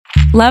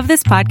Love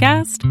this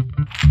podcast?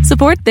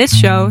 Support this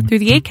show through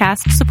the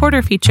Acast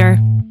supporter feature.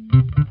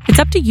 It's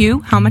up to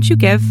you how much you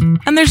give,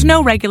 and there's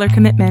no regular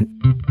commitment.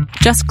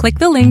 Just click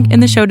the link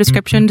in the show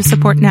description to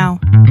support now.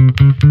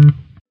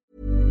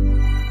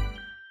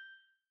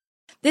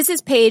 This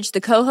is Paige,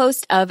 the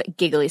co-host of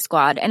Giggly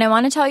Squad, and I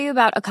want to tell you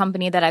about a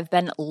company that I've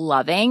been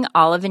loving,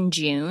 Olive &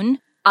 June.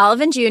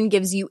 Olive & June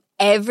gives you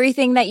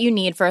everything that you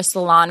need for a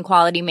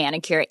salon-quality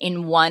manicure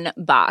in one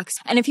box.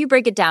 And if you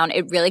break it down,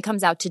 it really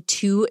comes out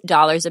to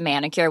 $2 a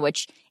manicure,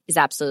 which is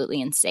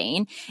absolutely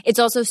insane. It's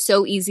also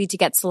so easy to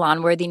get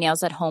salon-worthy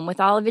nails at home with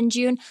Olive &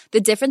 June.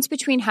 The difference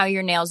between how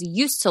your nails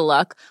used to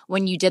look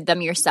when you did them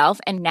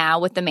yourself and now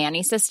with the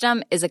Mani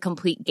system is a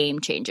complete game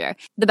changer.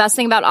 The best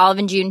thing about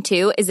Olive & June,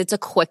 too, is it's a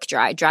quick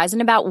dry. Dries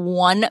in about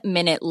 1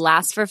 minute,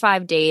 lasts for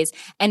 5 days,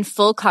 and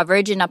full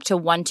coverage in up to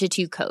 1 to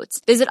 2 coats.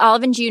 Visit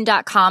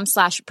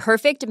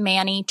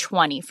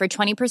oliveandjune.com/perfectmani20 for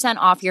 20%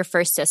 off your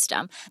first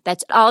system.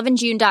 That's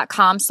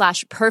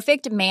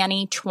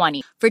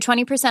oliveandjune.com/perfectmani20 for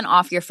 20%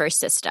 off your first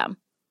system.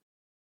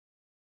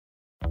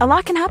 A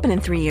lot can happen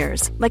in 3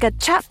 years, like a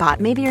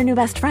chatbot may be your new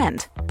best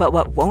friend. But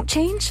what won't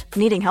change?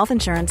 Needing health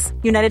insurance.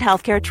 United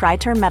Healthcare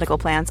Tri-Term Medical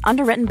Plans,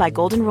 underwritten by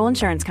Golden Rule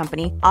Insurance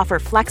Company, offer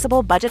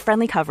flexible,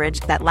 budget-friendly coverage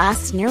that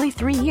lasts nearly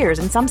 3 years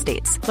in some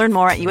states. Learn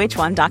more at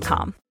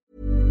uh1.com.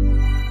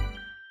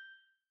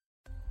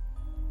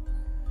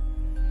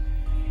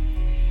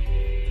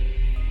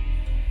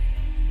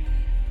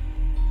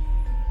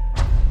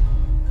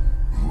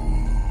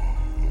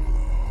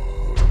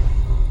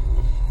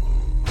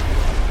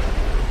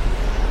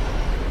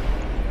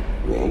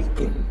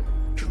 Welcome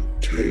to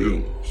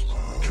Tales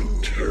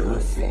to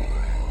Terrify.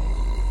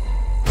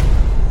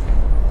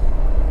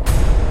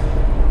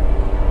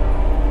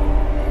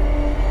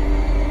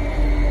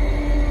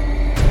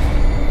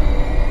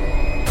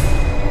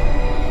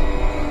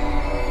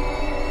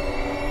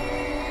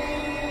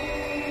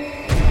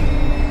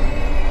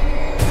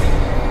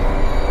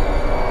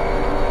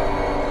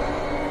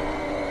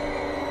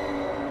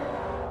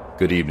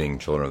 Good evening,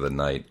 children of the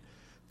night.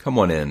 Come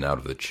on in out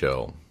of the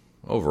chill.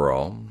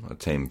 Overall, a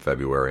tame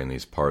February in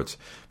these parts,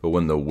 but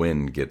when the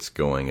wind gets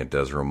going, it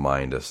does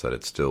remind us that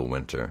it's still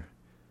winter.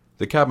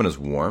 The cabin is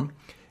warm,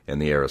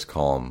 and the air is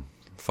calm.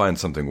 Find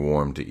something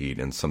warm to eat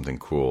and something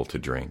cool to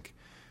drink.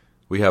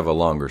 We have a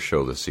longer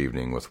show this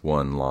evening with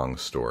one long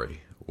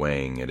story,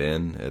 weighing it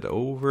in at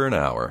over an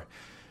hour.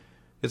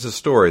 It's a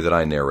story that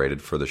I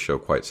narrated for the show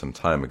quite some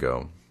time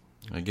ago.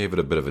 I gave it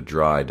a bit of a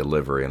dry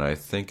delivery, and I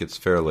think it's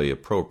fairly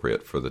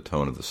appropriate for the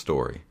tone of the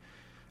story.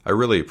 I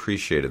really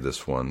appreciated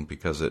this one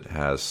because it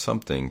has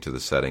something to the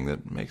setting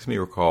that makes me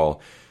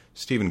recall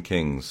Stephen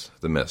King's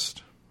The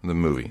Mist, the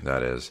movie,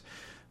 that is.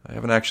 I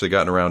haven't actually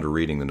gotten around to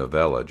reading the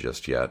novella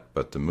just yet,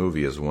 but the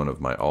movie is one of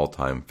my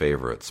all-time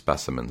favorite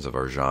specimens of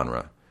our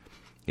genre.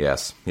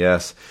 Yes,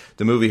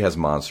 the movie has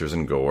monsters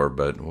and gore,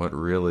 but what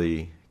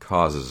really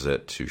causes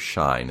it to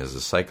shine is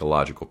the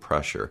psychological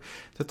pressure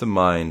that the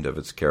mind of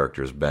its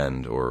characters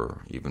bend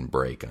or even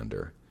break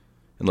under.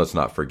 And let's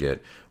not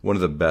forget, one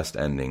of the best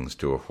endings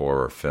to a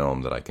horror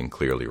film that I can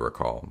clearly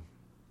recall.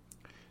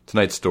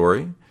 Tonight's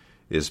story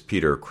is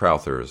Peter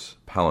Crowther's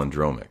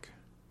Palindromic.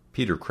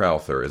 Peter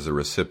Crowther is a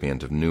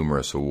recipient of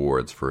numerous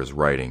awards for his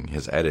writing,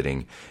 his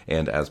editing,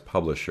 and as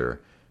publisher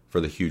for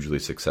the hugely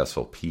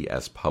successful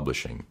P.S.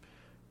 Publishing,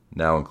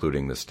 now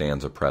including the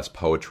Stanza Press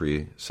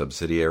Poetry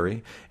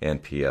subsidiary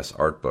and P.S.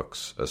 Art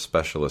Books, a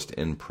specialist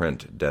in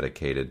print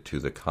dedicated to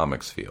the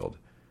comics field.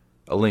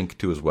 A link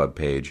to his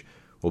webpage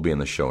will be in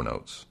the show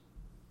notes.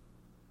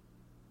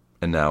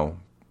 And now,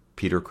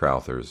 Peter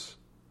Crowther's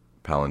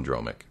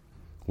Palindromic.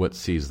 What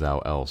seest thou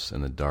else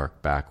in the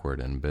dark backward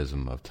and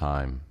abysm of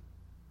time?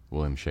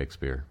 William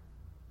Shakespeare,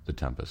 The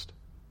Tempest.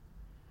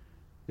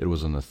 It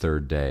was on the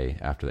 3rd day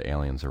after the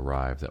aliens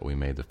arrived that we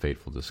made the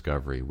fateful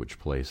discovery which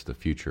placed the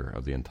future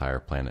of the entire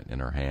planet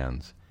in our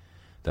hands.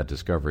 That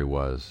discovery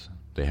was,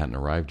 they hadn't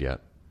arrived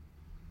yet.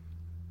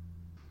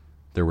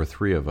 There were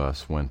 3 of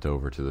us went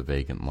over to the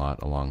vacant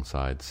lot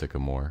alongside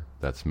Sycamore.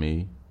 That's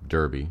me,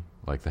 Derby,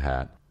 like the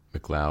hat,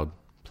 McLeod,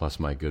 plus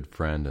my good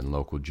friend and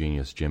local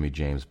genius Jimmy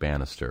James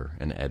Bannister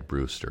and Ed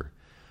Brewster,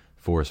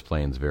 Forest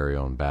Plains' very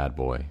own bad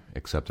boy,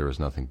 except there was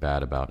nothing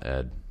bad about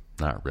Ed.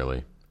 Not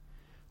really.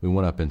 We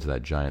went up into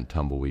that giant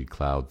tumbleweed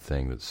cloud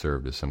thing that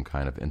served as some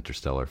kind of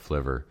interstellar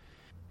flivver.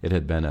 It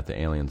had been at the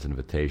aliens'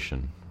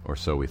 invitation, or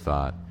so we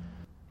thought.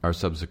 Our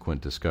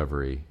subsequent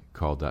discovery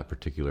called that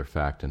particular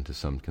fact into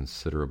some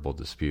considerable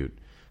dispute,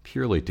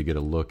 purely to get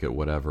a look at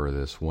whatever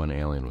this one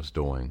alien was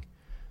doing.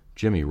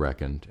 Jimmy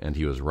reckoned, and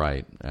he was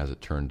right, as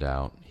it turned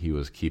out, he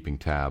was keeping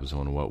tabs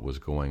on what was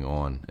going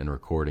on and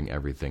recording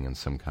everything in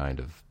some kind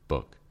of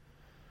book.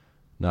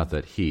 Not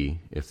that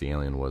he, if the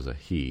alien was a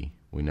he,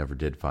 we never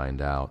did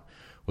find out,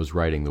 was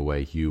writing the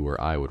way you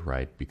or I would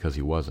write, because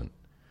he wasn't.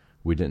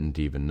 We didn't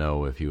even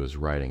know if he was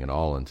writing at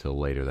all until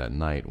later that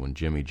night when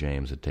Jimmy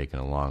James had taken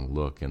a long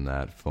look in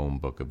that phone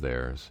book of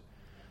theirs.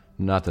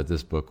 Not that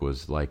this book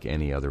was like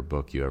any other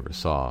book you ever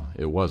saw.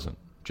 It wasn't.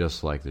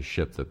 Just like the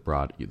ship that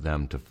brought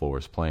them to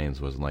Forest Plains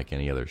wasn't like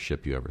any other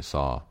ship you ever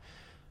saw.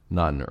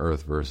 not in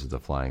Earth versus the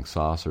flying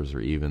saucers or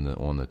even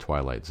on the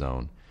Twilight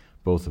Zone,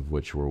 both of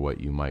which were what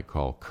you might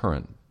call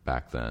current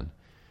back then.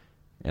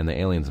 And the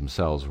aliens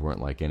themselves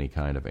weren't like any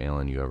kind of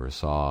alien you ever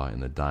saw in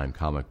the dime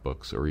comic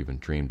books or even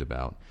dreamed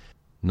about.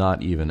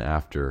 Not even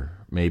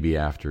maybe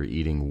after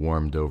eating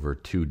warmed-over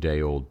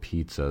 2-day-old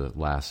pizza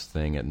last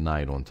thing at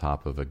night on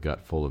top of a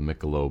gut full of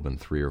Michelob and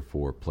 3 or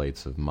 4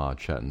 plates of Ma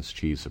Chetton's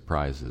cheese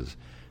surprises,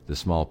 the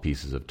small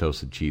pieces of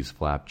toasted cheese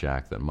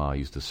flapjack that Ma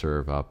used to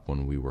serve up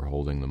when we were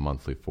holding the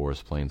monthly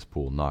Forest Plains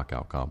Pool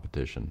knockout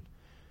competition.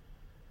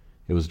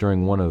 It was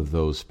during one of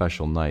those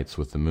special nights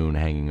with the moon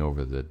hanging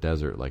over the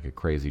desert like a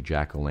crazy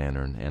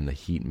jack-o'-lantern and the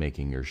heat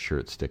making your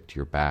shirt stick to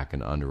your back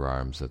and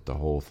underarms that the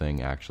whole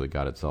thing actually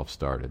got itself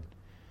started.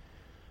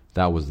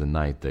 That was the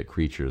night that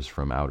creatures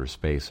from outer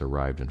space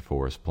arrived in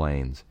Forest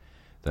Plains.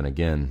 Then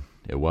again,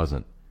 it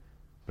wasn't.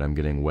 But I'm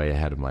getting way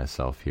ahead of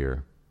myself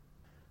here.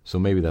 So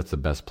maybe that's the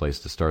best place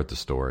to start the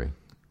story.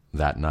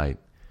 That night.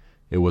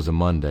 It was a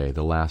Monday,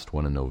 the last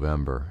one in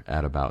November,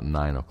 at about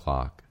 9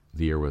 o'clock.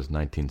 The year was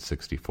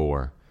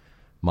 1964.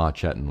 Ma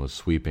Chetton was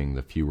sweeping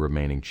the few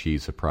remaining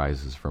cheese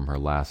surprises from her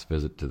last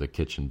visit to the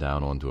kitchen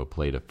down onto a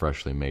plate of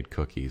freshly made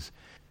cookies,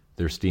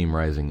 their steam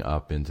rising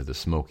up into the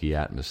smoky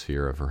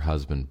atmosphere of her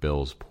husband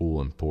Bill's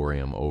pool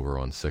emporium over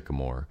on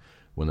Sycamore,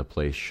 when the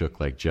place shook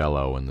like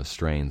jello and the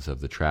strains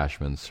of the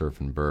Trashman's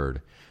Surfin'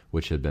 Bird,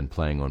 which had been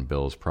playing on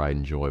Bill's Pride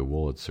and Joy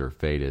Wurlitzer,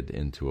 faded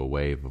into a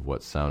wave of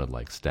what sounded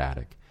like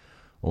static.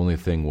 Only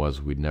thing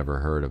was we'd never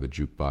heard of a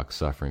jukebox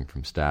suffering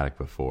from static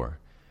before.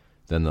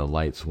 Then the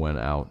lights went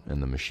out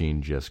and the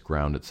machine just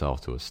ground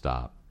itself to a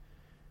stop.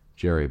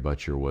 Jerry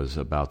Butcher was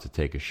about to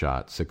take a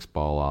shot,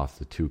 6-ball off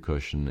the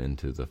 2-cushion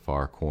into the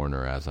far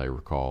corner, as I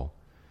recall,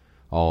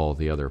 all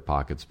the other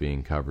pockets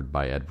being covered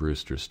by Ed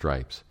Brewster's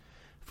stripes.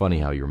 Funny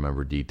how you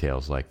remember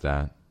details like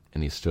that.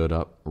 And he stood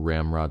up,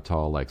 ramrod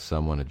tall, like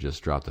someone had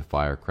just dropped a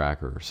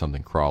firecracker or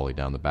something crawly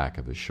down the back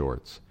of his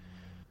shorts.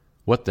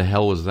 "What the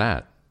hell was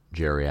that?"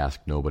 Jerry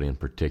asked nobody in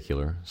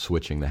particular,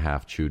 switching the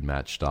half-chewed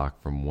matchstock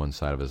from one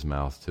side of his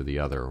mouth to the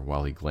other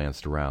while he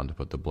glanced around to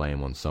put the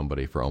blame on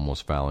somebody for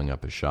almost fouling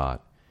up his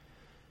shot.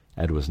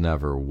 Ed was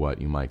never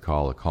what you might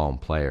call a calm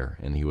player,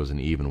 and he was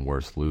an even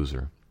worse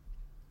loser.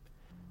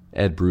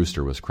 Ed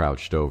Brewster was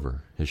crouched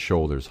over, his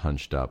shoulders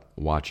hunched up,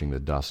 watching the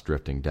dust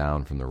drifting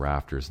down from the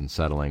rafters and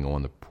settling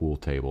on the pool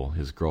table,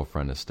 his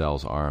girlfriend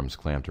Estelle's arms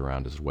clamped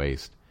around his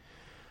waist.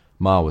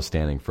 Ma was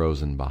standing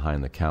frozen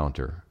behind the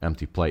counter,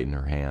 empty plate in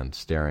her hand,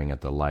 staring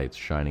at the lights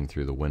shining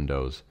through the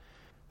windows.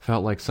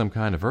 "Felt like some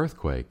kind of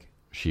earthquake,"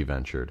 she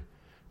ventured.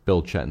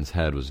 Bill Chetton's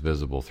head was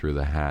visible through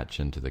the hatch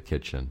into the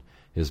kitchen,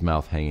 his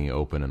mouth hanging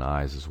open and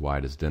eyes as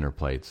wide as dinner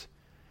plates.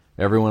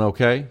 "Everyone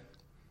okay?"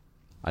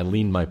 I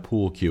leaned my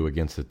pool cue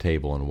against the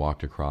table and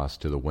walked across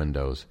to the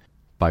windows.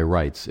 By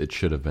rights, it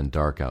should have been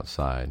dark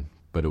outside,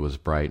 but it was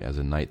bright as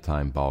a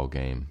nighttime ball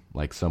game,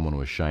 like someone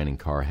was shining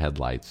car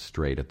headlights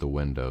straight at the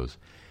windows,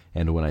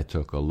 and when I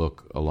took a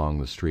look along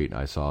the street,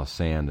 I saw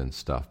sand and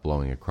stuff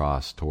blowing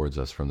across towards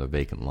us from the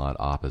vacant lot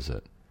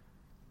opposite.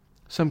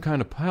 "Some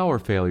kind of power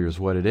failure is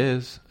what it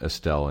is,"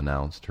 Estelle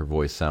announced, her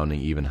voice sounding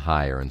even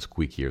higher and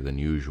squeakier than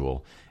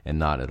usual, and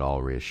not at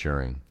all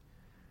reassuring.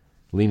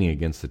 Leaning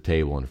against the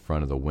table in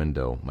front of the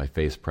window, my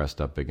face pressed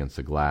up against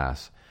the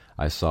glass,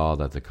 I saw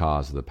that the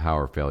cause of the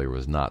power failure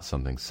was not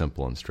something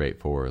simple and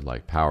straightforward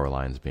like power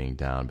lines being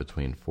down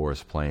between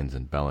Forest Plains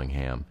and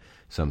Bellingham,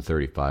 some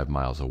 35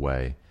 miles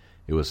away.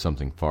 It was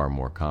something far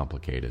more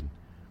complicated.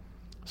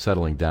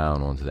 Settling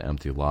down onto the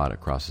empty lot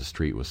across the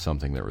street was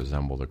something that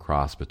resembled a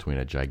cross between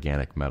a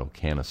gigantic metal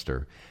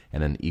canister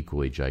and an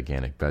equally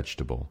gigantic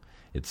vegetable,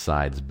 its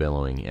sides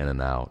billowing in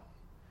and out.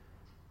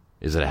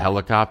 "Is it a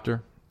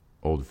helicopter?"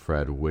 old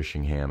Fred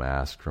Wishingham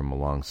asked from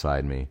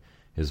alongside me,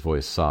 his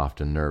voice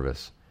soft and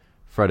nervous.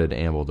 Fred had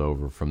ambled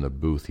over from the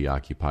booth he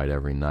occupied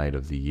every night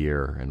of the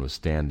year and was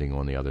standing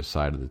on the other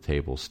side of the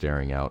table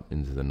staring out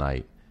into the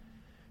night.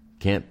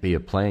 "Can't be a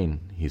plane,"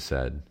 he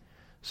said,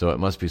 "so it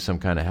must be some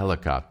kind of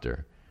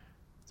helicopter."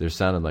 There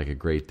sounded like a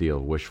great deal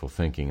of wishful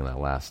thinking in that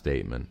last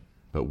statement,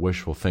 but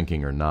wishful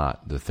thinking or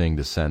not, the thing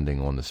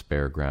descending on the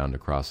spare ground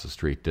across the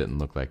street didn't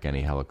look like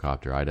any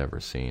helicopter I'd ever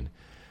seen.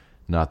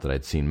 Not that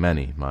I'd seen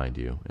many, mind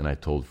you, and I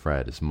told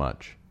Fred as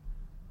much.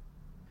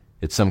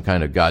 "It's some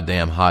kind of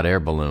goddamn hot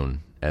air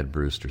balloon," Ed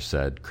Brewster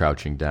said,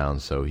 crouching down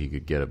so he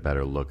could get a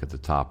better look at the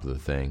top of the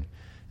thing.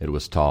 It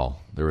was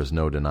tall. There was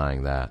no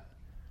denying that.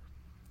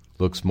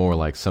 "Looks more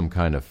like some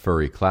kind of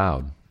furry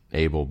cloud,"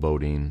 Abel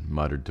Bodine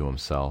muttered to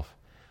himself.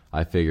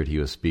 I figured he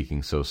was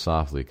speaking so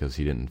softly because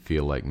he didn't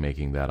feel like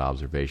making that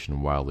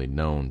observation wildly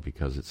known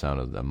because it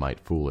sounded a mite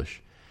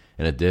foolish.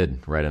 And it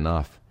did, right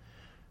enough.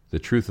 The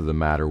truth of the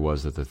matter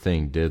was that the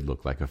thing did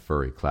look like a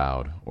furry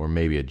cloud, or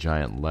maybe a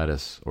giant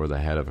lettuce or the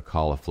head of a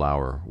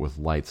cauliflower with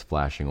lights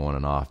flashing on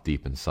and off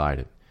deep inside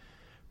it.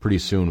 Pretty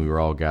soon we were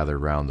all gathered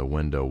round the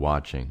window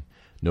watching,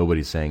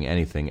 nobody saying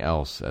anything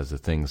else as the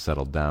thing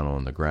settled down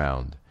on the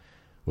ground.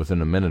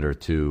 Within a minute or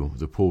two,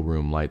 the pool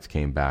room lights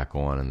came back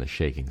on and the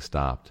shaking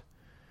stopped.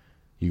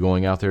 "You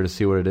going out there to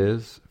see what it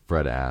is?"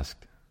 Fred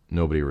asked.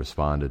 Nobody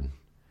responded.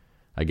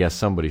 "I guess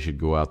somebody should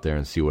go out there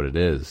and see what it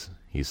is,"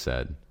 he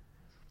said.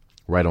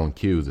 Right on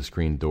cue, the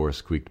screen door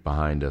squeaked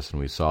behind us, and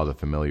we saw the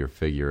familiar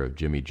figure of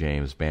Jimmy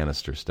James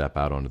Bannister step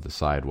out onto the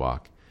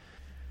sidewalk.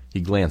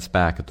 He glanced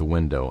back at the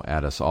window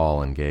at us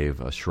all and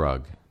gave a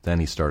shrug. Then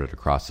he started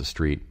across the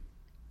street.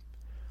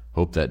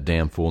 "Hope that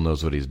damn fool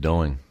knows what he's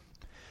doing."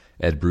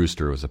 Ed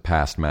Brewster was a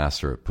past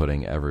master at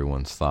putting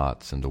everyone's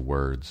thoughts into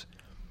words.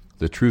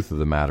 The truth of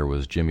the matter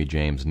was Jimmy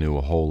James knew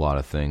a whole lot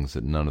of things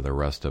that none of the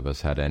rest of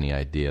us had any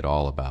idea at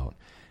all about,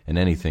 and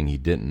anything he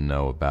didn't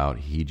know about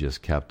he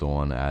just kept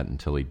on at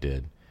until he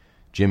did.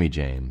 Jimmy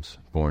James,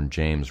 born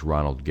James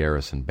Ronald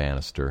Garrison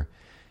Bannister,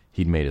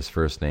 he'd made his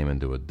first name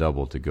into a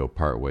double to go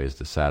part ways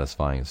to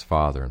satisfying his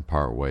father and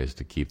part ways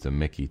to keep the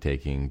Mickey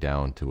taking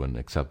down to an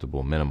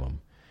acceptable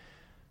minimum,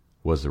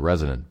 was the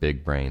resident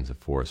big brains of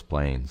Forest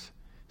Plains.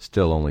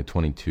 Still only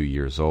 22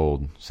 years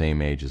old,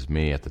 same age as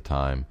me at the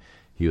time,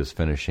 he was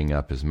finishing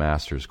up his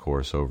master's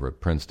course over at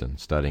Princeton,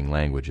 studying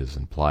languages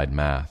and applied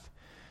math.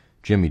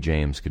 Jimmy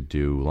James could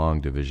do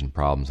long division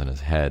problems in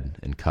his head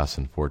and cuss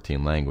in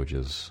 14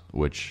 languages,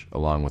 which,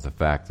 along with the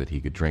fact that he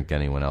could drink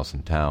anyone else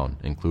in town,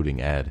 including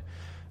Ed,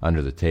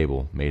 under the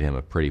table, made him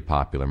a pretty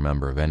popular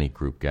member of any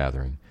group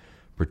gathering,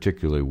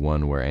 particularly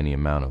one where any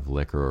amount of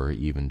liquor or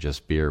even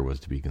just beer was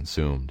to be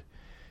consumed.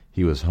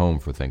 He was home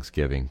for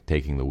Thanksgiving,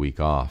 taking the week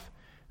off.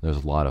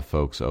 There's a lot of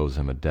folks owes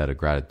him a debt of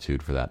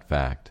gratitude for that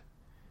fact.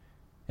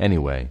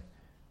 Anyway,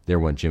 there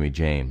went Jimmy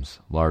James,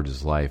 large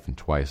as life and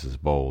twice as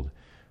bold,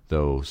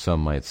 though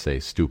some might say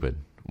stupid,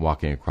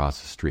 walking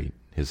across the street,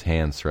 his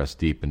hands thrust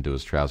deep into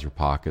his trouser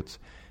pockets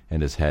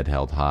and his head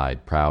held high,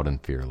 proud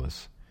and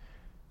fearless.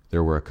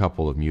 There were a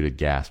couple of muted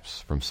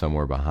gasps from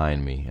somewhere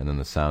behind me, and then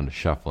the sound of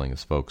shuffling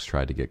as folks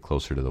tried to get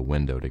closer to the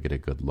window to get a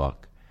good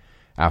look.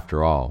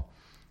 After all,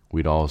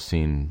 we'd all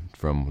seen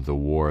from the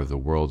War of the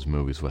Worlds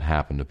movies what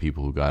happened to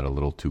people who got a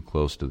little too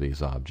close to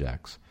these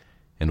objects,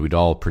 and we'd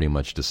all pretty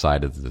much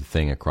decided that the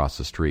thing across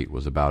the street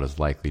was about as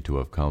likely to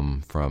have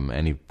come from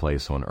any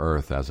place on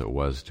Earth as it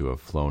was to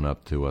have flown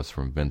up to us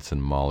from Vince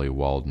and Molly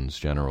Walden's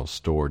general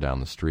store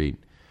down the street.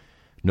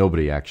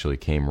 Nobody actually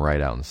came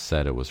right out and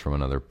said it was from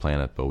another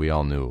planet, but we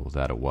all knew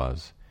that it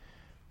was.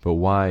 But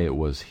why it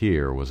was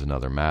here was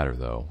another matter,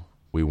 though.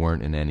 We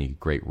weren't in any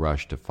great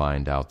rush to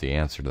find out the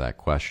answer to that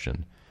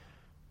question.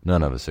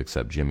 None of us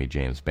except Jimmy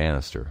James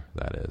Bannister,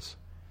 that is.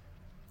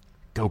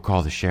 "Go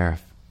call the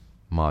sheriff,"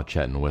 Ma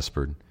Chetton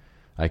whispered.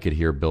 I could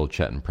hear Bill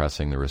Chetton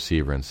pressing the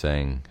receiver and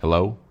saying,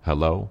 "Hello,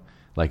 hello,"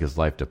 like his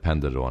life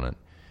depended on it.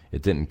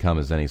 It didn't come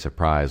as any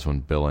surprise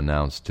when Bill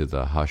announced to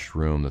the hushed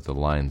room that the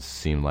line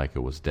seemed like it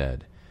was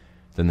dead.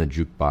 Then the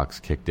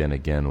jukebox kicked in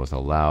again with a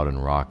loud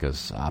and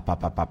raucous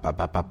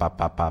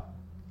 "op-op-op-op-op-op-op-op-op,"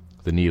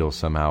 the needle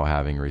somehow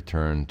having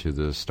returned to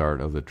the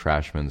start of the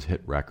Trashman's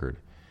hit record.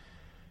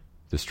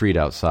 The street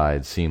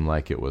outside seemed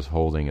like it was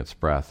holding its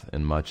breath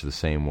in much the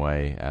same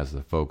way as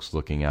the folks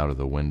looking out of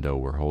the window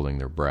were holding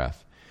their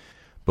breath,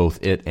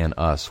 both it and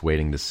us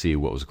waiting to see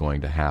what was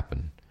going to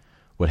happen.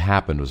 What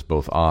happened was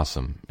both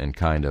awesome and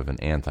kind of an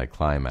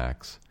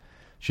anticlimax.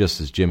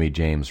 Just as Jimmy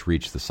James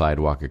reached the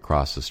sidewalk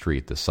across the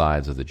street, the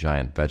sides of the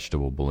giant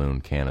vegetable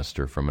balloon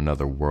canister from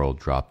another world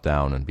dropped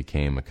down and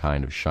became a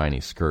kind of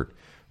shiny skirt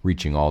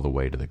reaching all the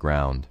way to the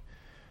ground.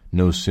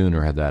 No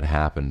sooner had that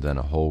happened than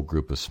a whole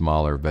group of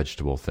smaller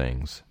vegetable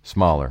things,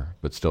 smaller,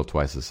 but still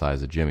twice the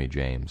size of Jimmy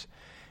James,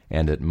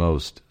 and at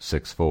most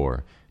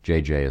 6'4",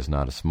 JJ is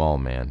not a small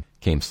man,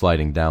 came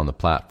sliding down the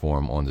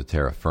platform onto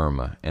terra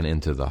firma and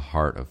into the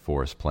heart of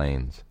Forest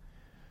Plains.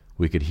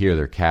 We could hear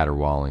their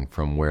caterwauling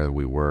from where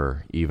we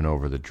were, even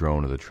over the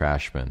drone of the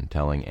trashman,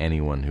 telling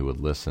anyone who would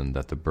listen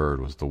that the bird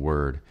was the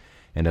word,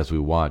 and as we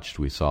watched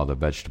we saw the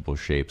vegetable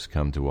shapes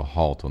come to a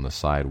halt on the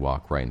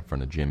sidewalk right in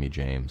front of Jimmy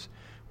James,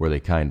 where they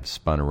kind of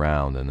spun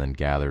around and then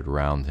gathered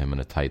around him in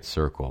a tight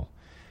circle.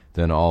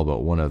 Then all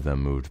but one of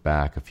them moved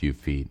back a few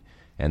feet,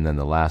 and then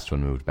the last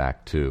one moved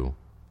back too.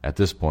 At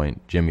this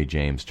point, Jimmy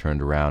James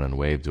turned around and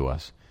waved to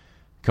us.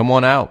 "Come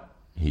on out,"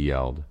 he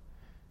yelled.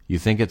 "You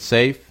think it's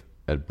safe?"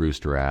 Ed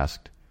Brewster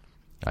asked.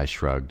 I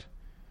shrugged.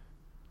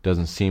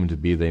 "Doesn't seem to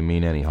be they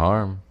mean any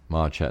harm,"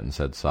 Ma Chetton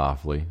said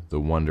softly, the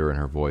wonder in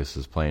her voice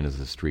as plain as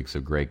the streaks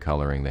of gray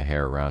coloring the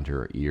hair around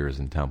her ears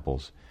and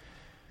temples.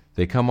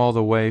 "They come all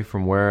the way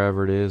from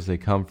wherever it is they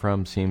come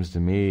from. Seems to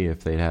me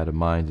if they'd had a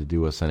mind to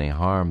do us any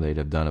harm, they'd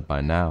have done it by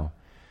now,"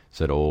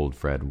 said old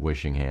Fred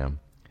Wishingham.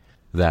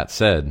 "That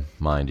said,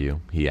 mind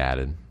you," he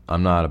added,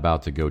 "I'm not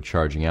about to go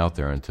charging out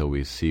there until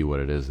we see what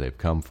it is they've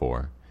come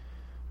for."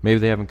 "Maybe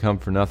they haven't come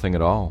for nothing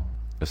at all,"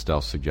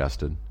 Estelle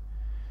suggested.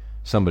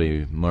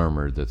 Somebody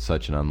murmured that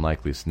such an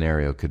unlikely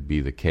scenario could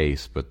be the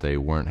case, but they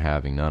weren't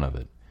having none of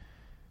it.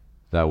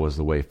 That was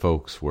the way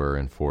folks were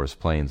in Forest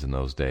Plains in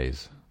those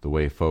days. The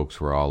way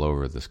folks were all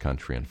over this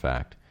country, in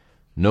fact.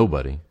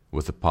 Nobody,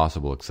 with the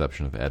possible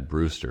exception of Ed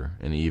Brewster,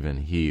 and even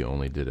he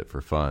only did it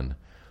for fun,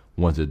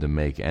 wanted to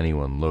make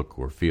anyone look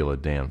or feel a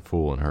damn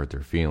fool and hurt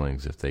their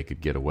feelings if they could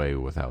get away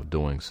without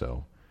doing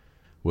so.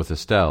 With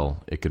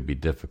Estelle, it could be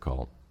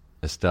difficult.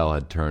 Estelle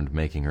had turned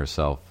making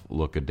herself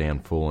look a damn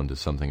fool into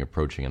something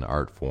approaching an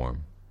art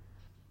form.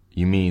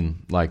 You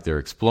mean like they're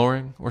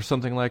exploring or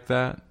something like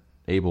that?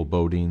 Abel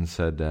Bodine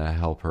said to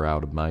help her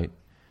out a mite.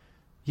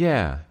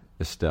 Yeah,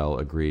 Estelle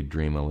agreed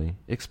dreamily.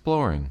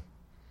 Exploring.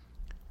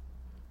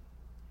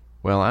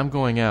 Well, I'm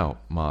going out,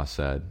 Ma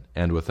said,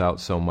 and without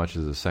so much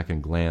as a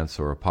second glance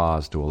or a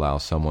pause to allow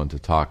someone to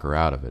talk her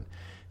out of it,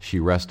 she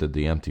rested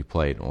the empty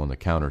plate on the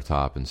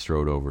countertop and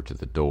strode over to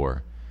the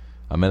door.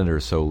 A minute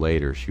or so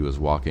later, she was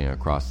walking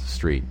across the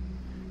street.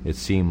 It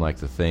seemed like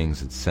the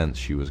things had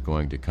sensed she was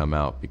going to come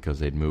out because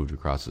they'd moved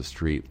across the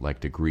street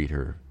like to greet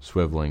her,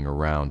 swiveling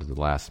around at the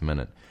last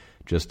minute,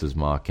 just as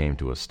Ma came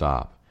to a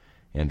stop,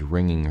 and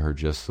ringing her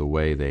just the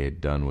way they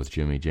had done with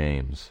Jimmy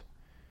James.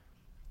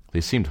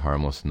 They seemed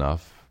harmless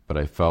enough, but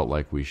I felt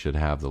like we should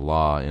have the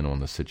law in on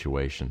the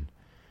situation.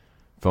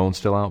 Phone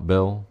still out,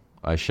 Bill?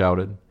 I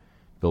shouted.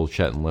 Bill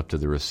Chetton lifted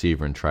the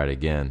receiver and tried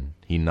again.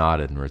 He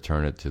nodded and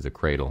returned it to the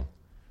cradle.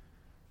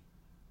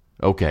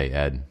 Okay,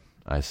 Ed,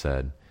 I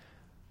said.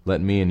 Let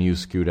me and you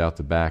scoot out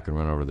the back and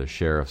run over to the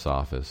sheriff's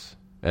office.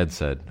 Ed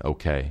said,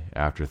 okay,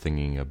 after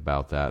thinking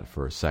about that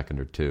for a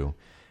second or two,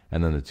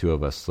 and then the two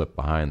of us slipped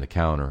behind the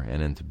counter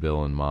and into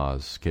Bill and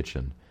Ma's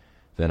kitchen,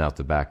 then out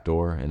the back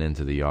door and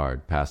into the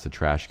yard, past the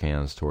trash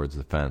cans towards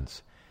the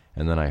fence,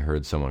 and then I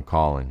heard someone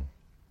calling.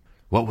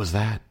 What was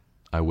that?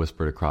 I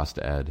whispered across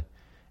to Ed.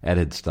 Ed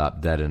had stopped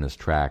dead in his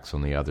tracks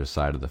on the other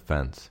side of the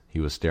fence. He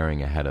was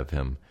staring ahead of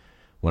him.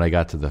 When I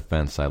got to the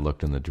fence, I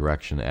looked in the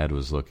direction Ed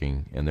was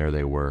looking, and there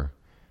they were.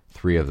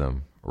 3 of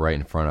them, right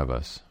in front of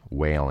us,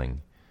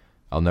 wailing.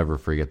 I'll never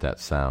forget that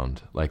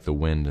sound, like the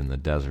wind in the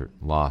desert,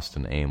 lost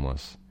and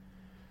aimless.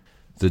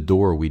 The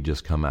door we'd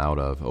just come out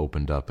of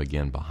opened up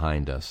again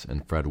behind us,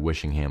 and Fred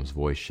Wishingham's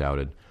voice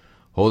shouted,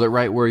 Hold it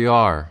right where you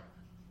are,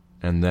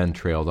 and then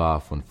trailed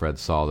off when Fred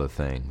saw the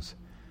things.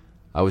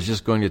 I was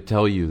just going to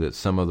tell you that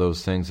some of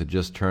those things had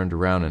just turned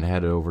around and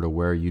headed over to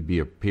where you'd be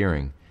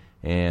appearing,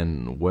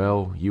 and,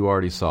 well, you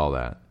already saw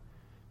that.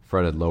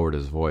 Fred had lowered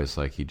his voice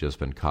like he'd just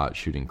been caught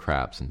shooting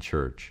craps in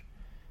church.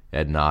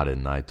 Ed nodded,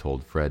 and I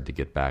told Fred to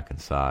get back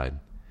inside.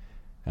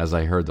 As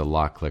I heard the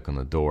lock click on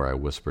the door, I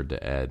whispered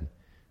to Ed,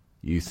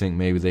 You think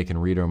maybe they can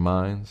read our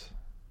minds?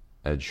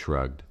 Ed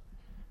shrugged.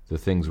 The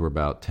things were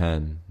about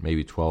 10,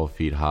 maybe 12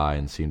 feet high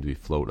and seemed to be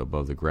float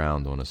above the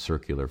ground on a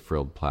circular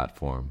frilled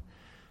platform.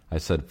 I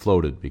said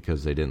floated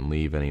because they didn't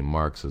leave any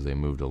marks as they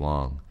moved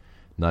along,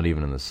 not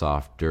even in the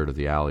soft dirt of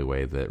the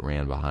alleyway that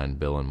ran behind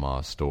Bill and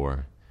Ma's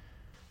store.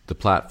 The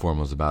platform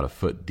was about a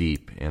foot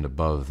deep, and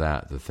above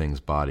that the thing's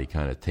body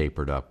kind of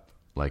tapered up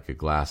like a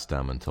glass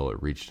stem until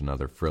it reached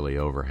another frilly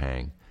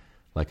overhang,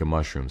 like a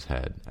mushroom's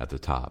head, at the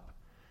top.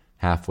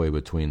 Halfway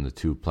between the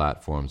 2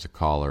 platforms a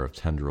collar of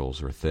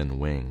tendrils or thin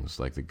wings,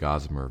 like the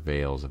gossamer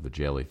veils of a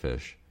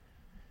jellyfish,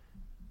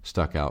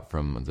 stuck out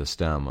from the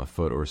stem a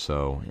foot or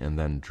so, and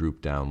then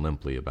drooped down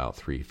limply about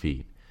 3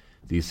 feet.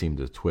 These seemed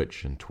to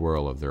twitch and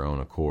twirl of their own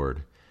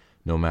accord,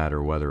 no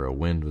matter whether a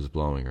wind was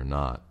blowing or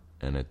not,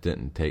 and it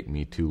didn't take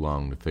me too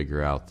long to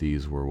figure out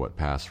these were what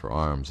passed for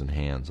arms and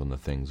hands on the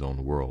thing's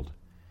own world.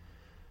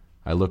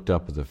 I looked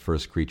up at the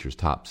first creature's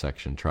top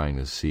section, trying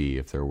to see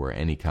if there were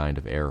any kind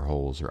of air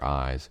holes or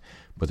eyes,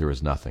 but there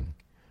was nothing,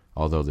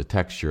 although the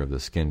texture of the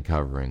skin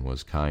covering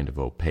was kind of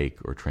opaque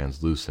or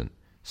translucent,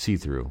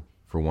 see-through,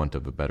 for want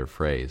of a better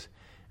phrase,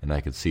 and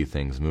I could see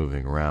things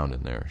moving around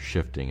in there,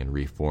 shifting and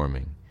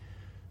reforming.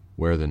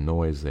 Where the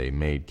noise they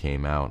made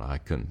came out, I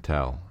couldn't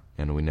tell,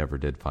 and we never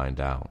did find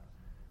out.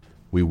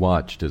 We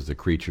watched as the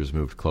creatures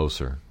moved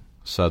closer.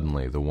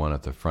 Suddenly, the one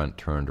at the front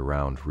turned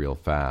around real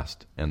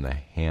fast, and the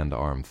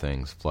hand-arm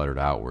things fluttered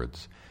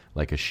outwards,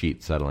 like a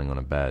sheet settling on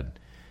a bed,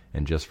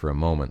 and just for a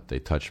moment they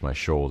touched my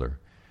shoulder.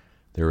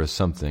 There was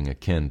something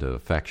akin to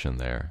affection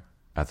there.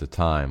 At the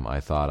time, I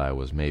thought I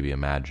was maybe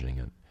imagining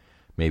it,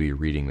 maybe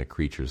reading the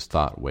creature's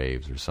thought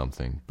waves or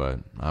something,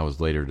 but I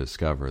was later to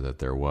discover that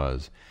there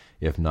was,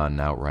 if not an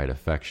outright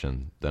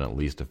affection, then at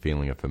least a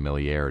feeling of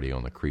familiarity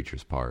on the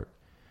creature's part.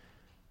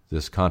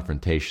 This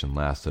confrontation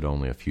lasted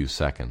only a few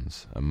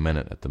seconds, a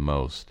minute at the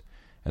most,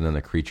 and then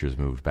the creatures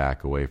moved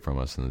back away from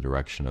us in the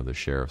direction of the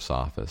sheriff's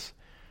office,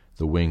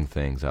 the winged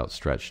things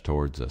outstretched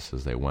towards us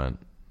as they went.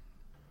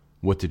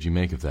 "What did you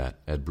make of that?"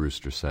 Ed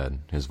Brewster said,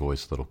 his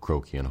voice a little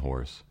croaky and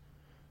hoarse.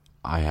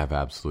 "I have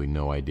absolutely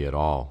no idea at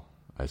all,"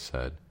 I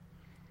said.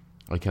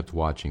 I kept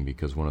watching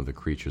because one of the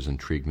creatures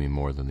intrigued me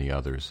more than the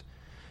others.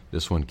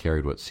 This one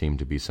carried what seemed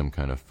to be some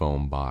kind of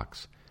foam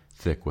box,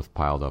 thick with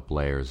piled-up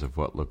layers of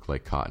what looked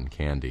like cotton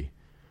candy.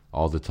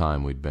 All the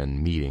time we'd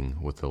been meeting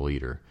with the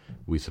leader.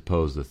 We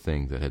supposed the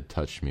thing that had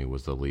touched me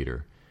was the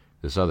leader.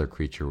 This other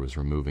creature was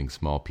removing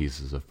small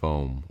pieces of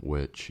foam,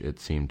 which it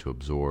seemed to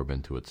absorb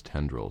into its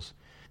tendrils.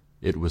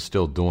 It was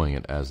still doing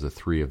it as the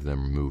 3 of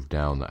them moved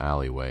down the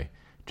alleyway.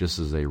 Just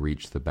as they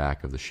reached the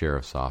back of the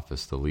sheriff's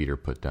office, the leader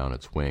put down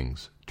its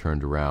wings,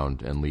 turned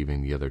around, and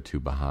leaving the other 2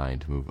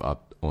 behind, moved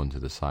up onto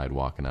the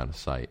sidewalk and out of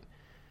sight.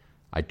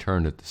 I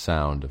turned at the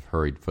sound of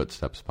hurried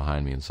footsteps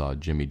behind me and saw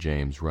Jimmy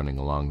James running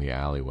along the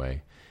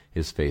alleyway,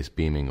 his face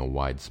beaming a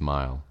wide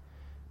smile.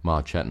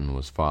 Ma Chetton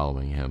was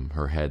following him,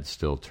 her head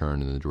still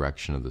turned in the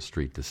direction of the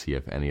street to see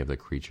if any of the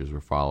creatures were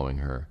following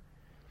her.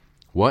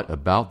 "What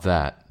about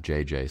that?"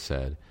 JJ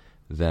said.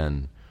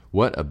 Then,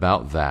 "What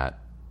about that?"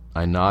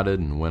 I nodded,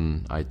 and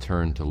when I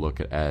turned to look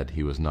at Ed,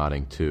 he was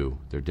nodding too.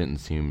 There didn't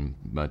seem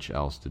much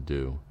else to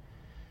do.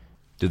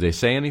 "Did they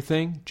say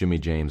anything?" Jimmy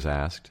James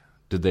asked.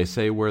 "Did they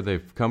say where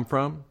they've come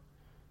from?"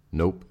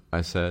 "Nope,"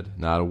 I said.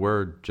 "Not a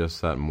word,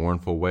 just that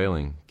mournful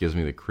wailing. Gives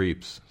me the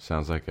creeps.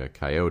 Sounds like a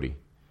coyote."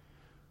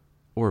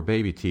 "Or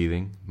baby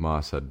teething," Ma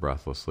said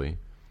breathlessly.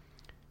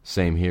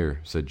 "Same here,"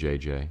 said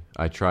JJ.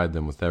 "I tried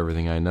them with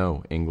everything I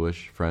know,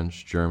 English,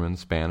 French, German,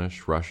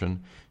 Spanish,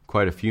 Russian,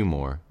 quite a few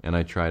more, and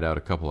I tried out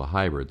a couple of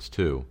hybrids,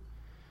 too."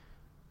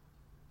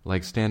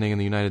 "Like standing in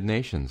the United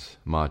Nations,"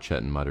 Ma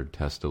Chetton muttered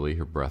testily,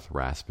 her breath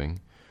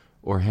rasping.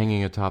 "Or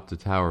hanging atop the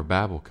Tower of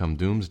Babel come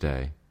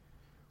doomsday."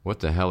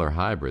 "What the hell are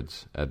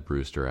hybrids?" Ed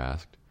Brewster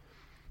asked.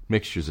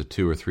 "Mixtures of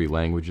 2 or 3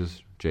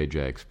 languages,"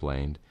 JJ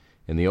explained.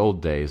 "In the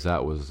old days,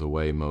 that was the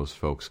way most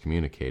folks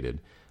communicated.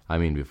 I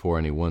mean, before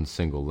any one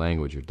single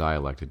language or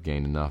dialect had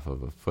gained enough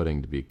of a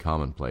footing to be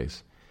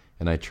commonplace.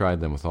 And I tried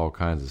them with all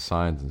kinds of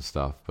signs and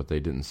stuff, but they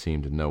didn't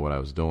seem to know what I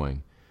was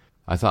doing.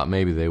 I thought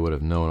maybe they would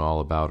have known all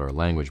about our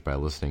language by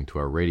listening to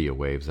our radio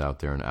waves out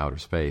there in outer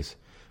space,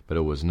 but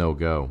it was no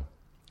go.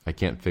 I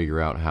can't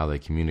figure out how they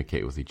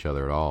communicate with each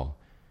other at all,"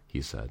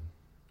 he said.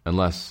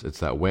 "Unless it's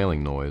that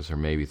wailing noise, or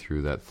maybe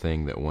through that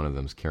thing that one of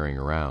them's carrying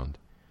around."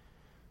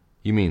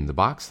 "You mean the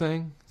box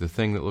thing? The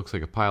thing that looks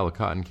like a pile of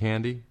cotton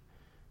candy?"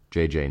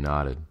 JJ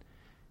nodded.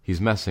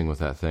 "He's messing with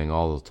that thing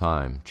all the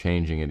time,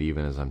 changing it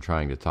even as I'm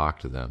trying to talk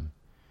to them."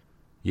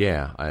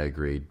 "Yeah," I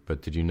agreed,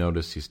 "but did you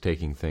notice he's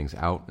taking things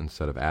out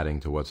instead of adding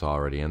to what's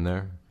already in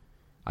there?"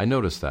 "I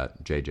noticed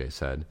that," JJ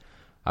said.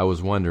 "I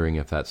was wondering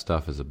if that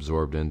stuff is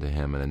absorbed into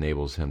him and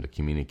enables him to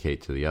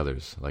communicate to the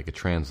others, like a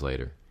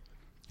translator."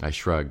 I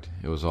shrugged.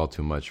 It was all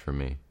too much for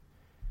me.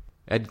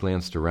 Ed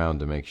glanced around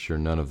to make sure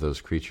none of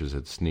those creatures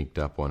had sneaked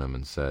up on him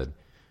and said,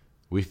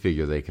 "We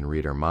figure they can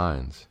read our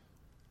minds."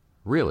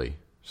 "Really?"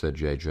 said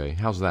JJ.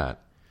 "How's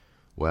that?"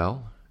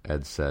 "Well,"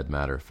 Ed said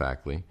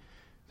matter-of-factly,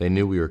 "they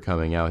knew we were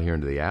coming out here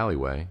into the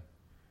alleyway."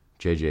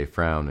 JJ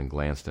frowned and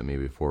glanced at me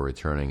before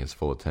returning his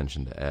full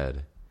attention to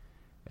Ed.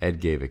 Ed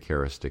gave a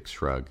characteristic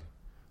shrug.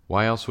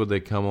 "Why else would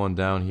they come on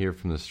down here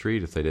from the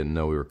street if they didn't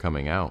know we were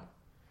coming out?"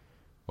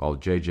 While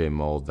JJ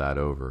mulled that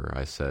over,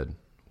 I said,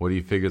 "What do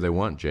you figure they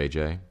want,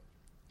 JJ?"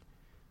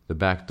 The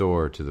back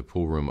door to the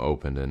pool room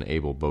opened and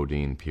Abel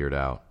Bodine peered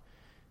out.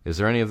 "Is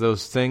there any of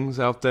those things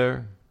out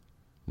there?"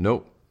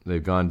 "Nope,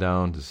 they've gone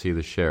down to see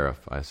the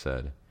sheriff," I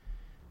said.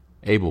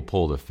 Abel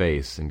pulled a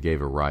face and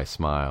gave a wry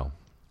smile.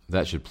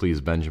 "That should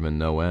please Benjamin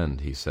no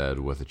end," he said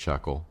with a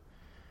chuckle.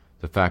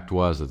 The fact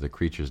was that the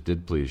creatures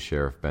did please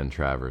Sheriff Ben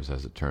Travers,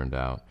 as it turned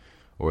out,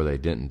 or they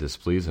didn't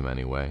displease him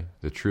anyway.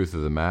 The truth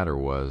of the matter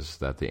was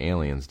that the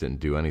aliens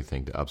didn't do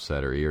anything to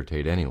upset or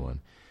irritate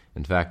anyone.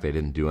 In fact, they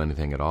didn't do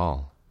anything at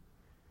all.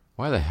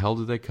 "Why the hell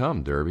did they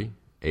come, Derby?"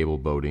 Abel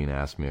Bodine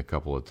asked me a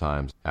couple of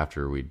times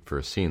after we'd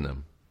first seen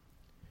them.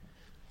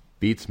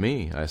 "Beats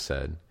me," I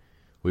said.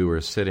 We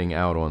were sitting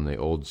out on the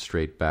old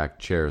straight-backed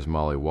chairs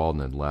Molly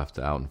Walden had left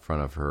out in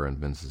front of her and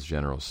Vince's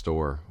general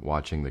store,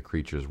 watching the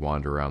creatures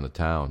wander around the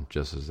town,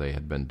 just as they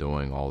had been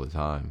doing all the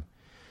time.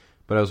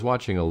 But I was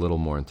watching a little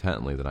more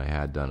intently than I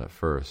had done at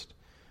first.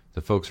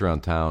 The folks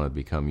around town had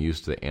become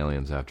used to the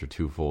aliens after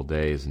 2 full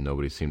days, and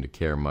nobody seemed to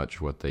care much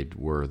what they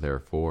were there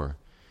for.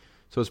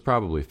 So it's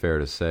probably fair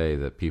to say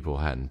that people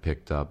hadn't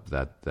picked up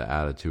that the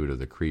attitude of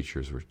the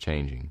creatures was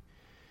changing.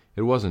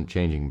 It wasn't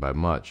changing by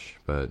much,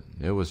 but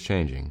it was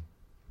changing.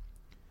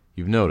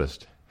 "You've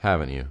noticed,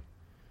 haven't you?"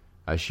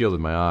 I shielded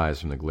my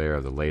eyes from the glare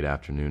of the late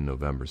afternoon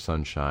November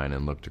sunshine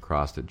and looked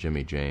across at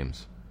Jimmy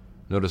James.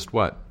 "Noticed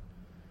what?"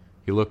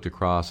 He looked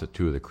across at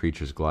 2 of the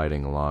creatures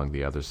gliding along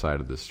the other side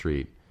of the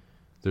street.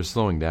 "They're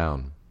slowing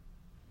down."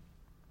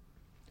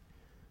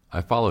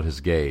 I followed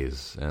his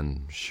gaze,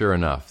 and sure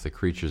enough, the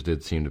creatures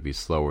did seem to be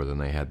slower than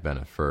they had been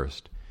at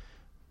first.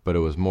 But it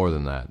was more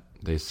than that.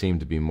 They seemed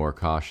to be more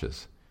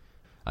cautious.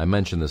 I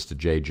mentioned this to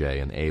JJ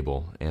and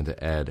Abel, and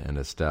to Ed and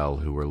Estelle,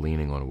 who were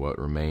leaning on what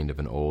remained of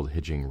an old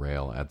hitching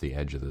rail at the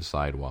edge of the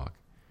sidewalk.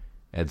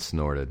 Ed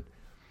snorted.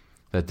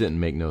 "That didn't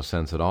make no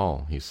sense at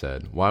all," he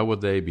said. "Why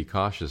would they be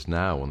cautious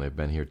now when they've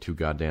been here 2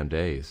 goddamn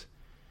days?"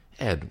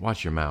 "Ed,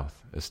 watch your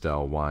mouth,"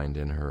 Estelle whined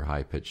in her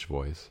high-pitched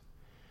voice.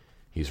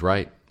 "He's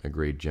right,"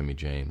 agreed Jimmy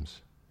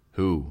James.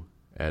 "Who?"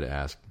 Ed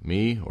asked.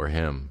 "Me or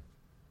him?"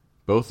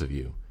 "Both of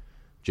you."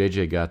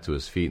 JJ got to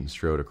his feet and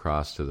strode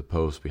across to the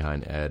post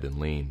behind Ed and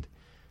leaned.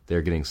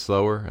 "They're getting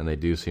slower, and they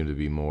do seem to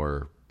be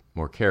more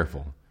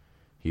careful,"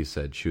 he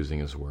said, choosing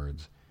his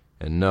words.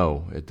 "And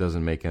no, it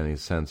doesn't make any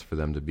sense for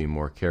them to be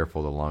more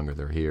careful the longer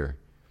they're here."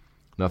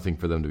 "Nothing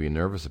for them to be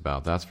nervous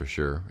about, that's for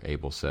sure,"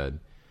 Abel said.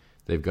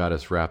 "They've got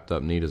us wrapped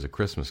up neat as a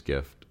Christmas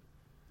gift."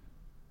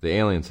 The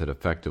aliens had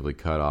effectively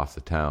cut off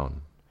the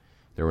town.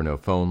 There were no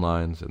phone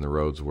lines, and the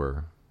roads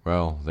were,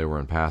 well, they were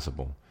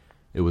impassable.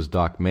 It was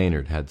Doc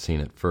Maynard had seen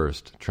it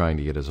first, trying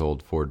to get his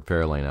old Ford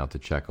Fairlane out to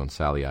check on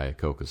Sally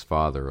Iacocca's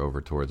father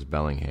over towards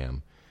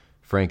Bellingham.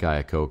 Frank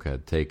Iacocca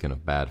had taken a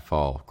bad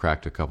fall,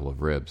 cracked a couple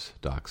of ribs,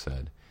 Doc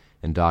said,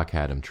 and Doc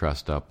had him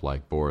trussed up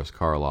like Boris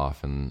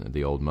Karloff in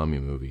the old Mummy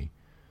movie.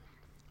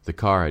 The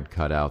car had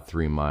cut out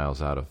 3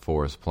 miles out of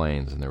Forest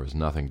Plains, and there was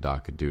nothing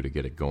Doc could do to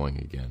get it going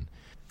again.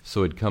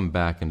 So he'd come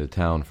back into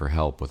town for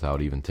help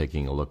without even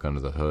taking a look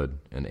under the hood,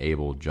 and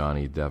Abel,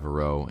 Johnny,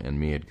 Devereaux, and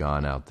me had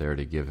gone out there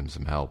to give him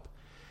some help.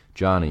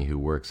 Johnny, who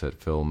works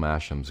at Phil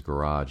Masham's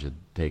garage, had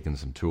taken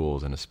some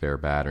tools and a spare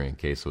battery in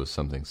case it was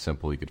something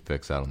simple he could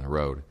fix out on the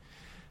road.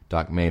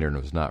 Doc Maynard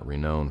was not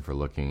renowned for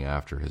looking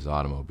after his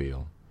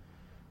automobile.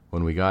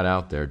 When we got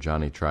out there,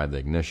 Johnny tried the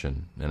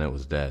ignition, and it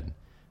was dead.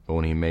 But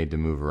when he made to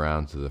move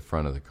around to the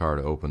front of the car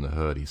to open the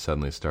hood, he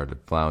suddenly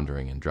started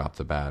floundering and dropped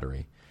the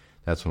battery.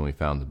 That's when we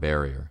found the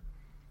barrier.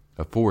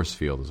 A force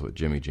field is what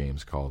Jimmy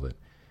James called it.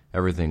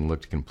 Everything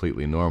looked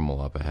completely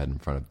normal up ahead in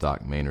front of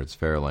Doc Maynard's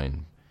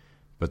Fairlane,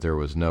 but there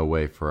was no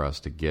way for us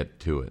to get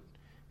to it.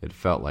 It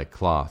felt like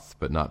cloth,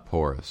 but not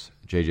porous.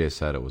 JJ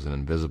said it was an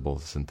invisible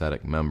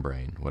synthetic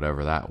membrane,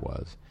 whatever that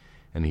was,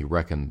 and he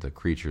reckoned the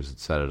creatures had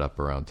set it up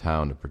around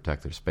town to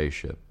protect their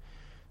spaceship.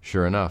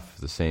 Sure enough,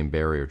 the same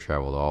barrier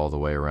traveled all the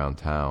way around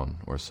town,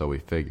 or so we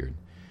figured.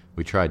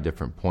 We tried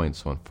different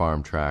points on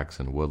farm tracks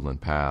and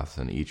woodland paths,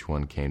 and each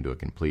one came to a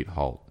complete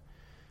halt.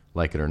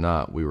 Like it or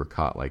not, we were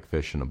caught like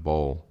fish in a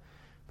bowl,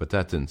 but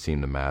that didn't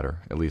seem to matter,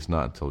 at least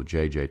not until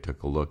JJ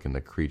took a look in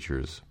the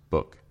creature's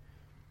book.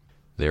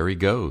 "There he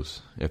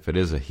goes, if it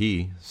is a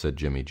he," said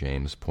Jimmy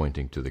James,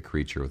 pointing to the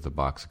creature with the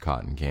box of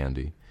cotton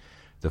candy.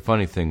 The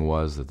funny thing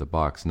was that the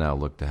box now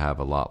looked to have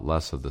a lot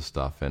less of the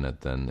stuff in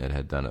it than it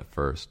had done at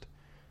first.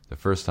 The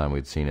first time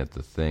we'd seen it,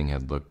 the thing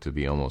had looked to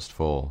be almost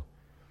full.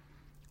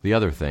 "The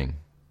other thing,"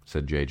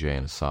 said JJ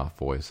in a soft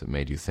voice that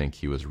made you think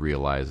he was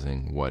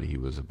realizing what he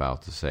was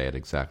about to say at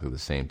exactly the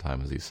same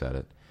time as he said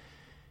it,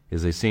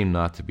 "is they seem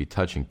not to be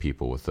touching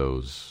people with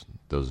those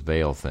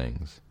veil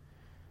things."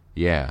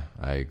 "Yeah,"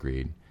 I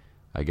agreed.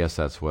 "I guess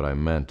that's what I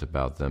meant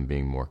about them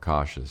being more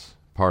cautious.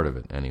 Part of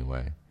it,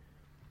 anyway."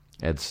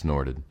 Ed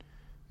snorted.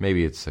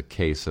 "Maybe it's a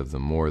case of the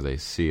more they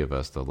see of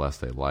us, the less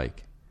they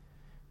like."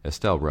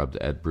 Estelle rubbed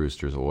Ed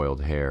Brewster's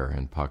oiled hair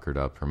and puckered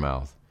up her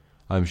mouth.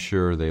 "I'm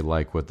sure they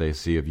like what they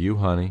see of you,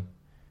 honey,"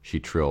 she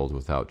trilled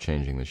without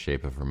changing the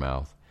shape of her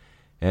mouth.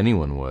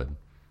 "Anyone would."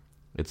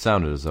 It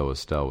sounded as though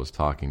Estelle was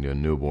talking to a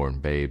newborn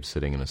babe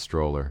sitting in a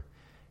stroller.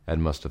 Ed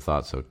must have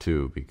thought so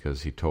too,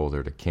 because he told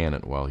her to can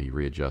it while he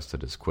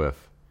readjusted his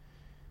quiff.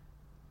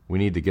 "We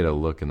need to get a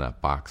look in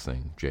that box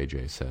thing,"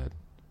 JJ said.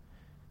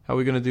 "How are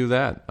we going to do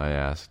that?" I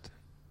asked.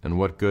 "And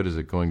what good is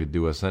it going to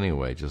do us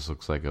anyway? Just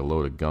looks like a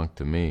load of gunk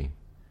to me."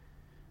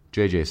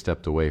 JJ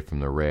stepped away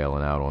from the rail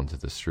and out onto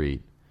the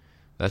street.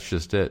 "That's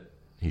just it,"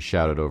 he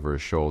shouted over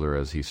his shoulder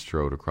as he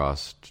strode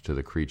across to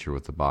the creature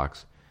with the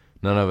box.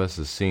 "None of us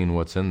has seen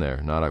what's in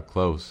there, not up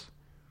close."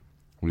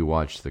 We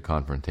watched the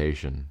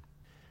confrontation.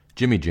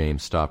 Jimmy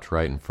James stopped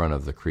right in front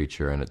of the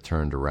creature, and it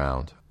turned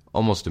around.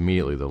 Almost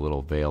immediately the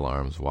little veil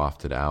arms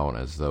wafted out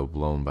as though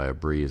blown by a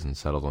breeze and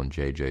settled on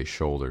JJ's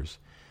shoulders,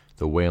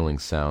 the wailing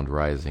sound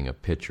rising a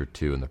pitch or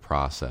two in the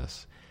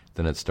process.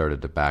 Then it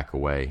started to back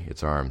away,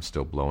 its arms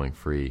still blowing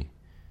free.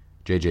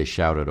 JJ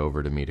shouted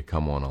over to me to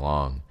come on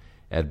along.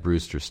 Ed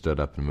Brewster stood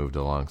up and moved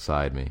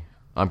alongside me.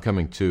 "I'm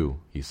coming too,"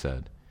 he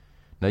said.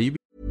 "Now you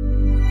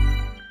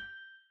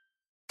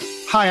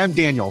Hi, I'm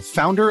Daniel,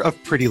 founder of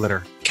Pretty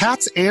Litter.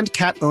 Cats and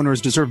cat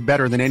owners deserve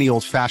better than any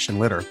old-fashioned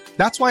litter.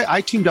 That's why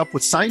I teamed up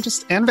with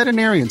scientists and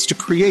veterinarians to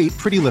create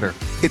Pretty Litter.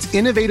 Its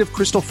innovative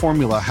crystal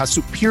formula has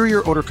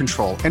superior odor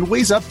control and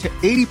weighs up to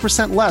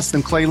 80% less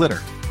than clay litter.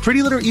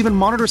 Pretty Litter even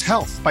monitors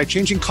health by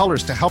changing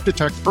colors to help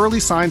detect early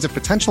signs of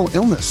potential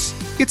illness.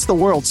 It's the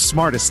world's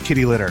smartest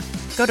kitty litter.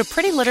 Go to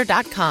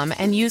prettylitter.com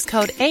and use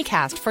code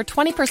ACAST for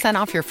 20%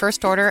 off your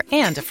first order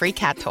and a free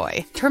cat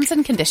toy. Terms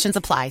and conditions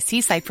apply.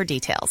 See site for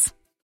details.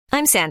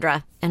 I'm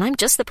Sandra, and I'm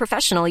just the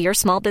professional your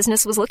small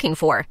business was looking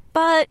for.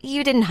 But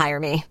you didn't hire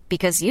me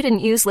because you didn't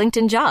use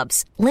LinkedIn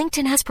Jobs.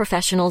 LinkedIn has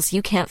professionals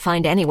you can't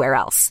find anywhere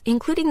else,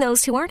 including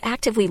those who aren't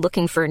actively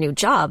looking for a new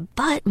job,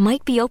 but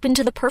might be open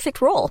to the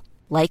perfect role,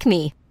 like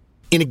me.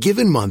 In a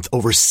given month,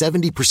 over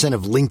 70%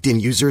 of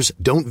LinkedIn users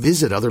don't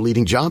visit other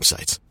leading job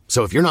sites.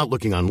 So if you're not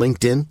looking on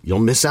LinkedIn, you'll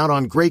miss out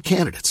on great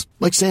candidates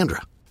like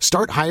Sandra.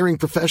 Start hiring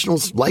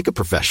professionals like a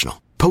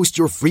professional. Post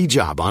your free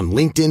job on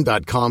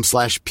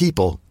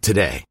linkedin.com/people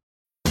today.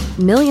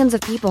 Millions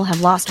of people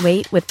have lost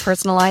weight with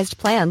personalized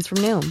plans from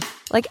Noom.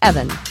 Like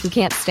Evan, who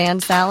can't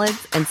stand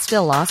salads and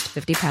still lost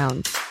 50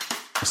 pounds.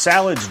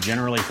 Salads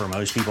generally for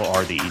most people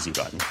are the easy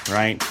button,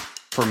 right?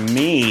 For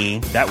me,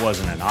 that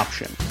wasn't an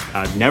option.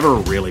 I never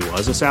really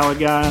was a salad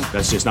guy.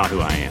 That's just not who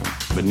I am.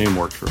 But Noom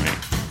worked for me.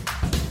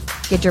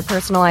 Get your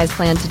personalized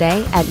plan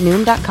today at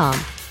Noom.com.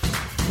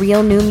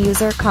 Real Noom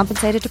user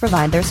compensated to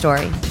provide their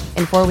story.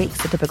 In 4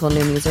 weeks, the typical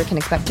Noom user can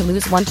expect to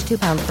lose 1 to 2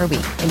 pounds per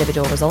week.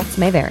 Individual results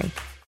may vary.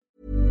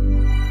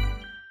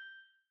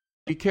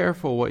 "Be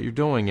careful what you're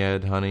doing,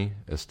 Ed, honey,"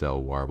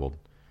 Estelle warbled.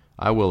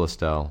 "I will,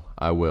 Estelle,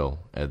 I will,"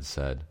 Ed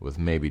said, with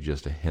maybe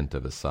just a hint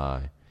of a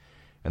sigh.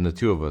 And the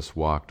two of us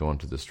walked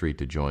onto the street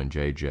to join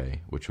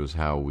JJ, which was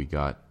how we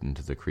got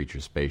into the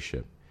creature's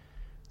spaceship.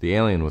 The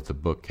alien with the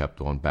book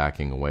kept on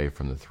backing away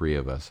from the three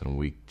of us, and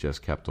we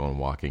just kept on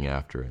walking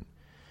after it.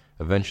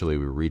 Eventually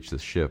we reached the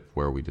ship,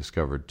 where we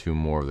discovered two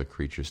more of the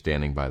creatures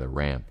standing by the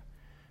ramp.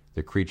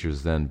 The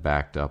creatures then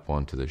backed up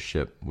onto the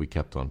ship. We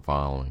kept on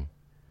following.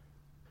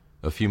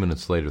 A few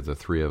minutes later, the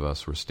three of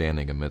us were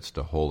standing amidst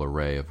a whole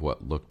array of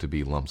what looked to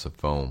be lumps of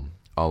foam,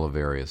 all of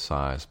various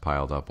size,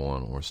 piled up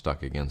on or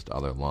stuck against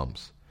other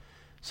lumps.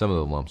 Some of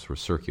the lumps were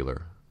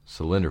circular,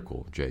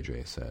 cylindrical,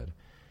 JJ said,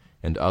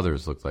 and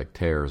others looked like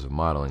tears of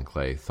modeling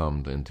clay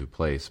thumbed into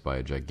place by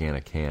a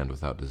gigantic hand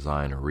without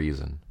design or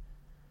reason.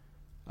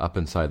 Up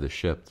inside the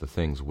ship, the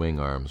thing's wing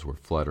arms were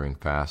fluttering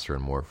faster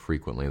and more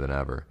frequently than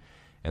ever,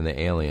 and the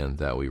alien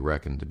that we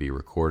reckoned to be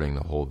recording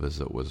the whole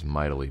visit was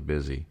mightily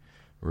busy,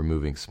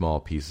 removing small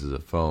pieces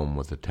of foam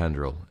with a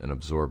tendril and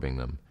absorbing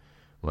them.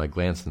 When I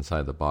glanced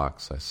inside the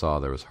box, I saw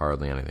there was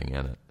hardly anything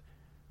in it.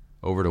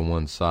 Over to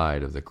one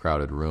side of the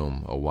crowded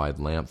room, a wide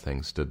lamp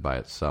thing stood by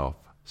itself.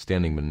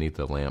 Standing beneath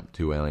the lamp,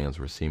 two aliens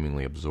were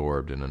seemingly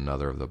absorbed in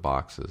another of the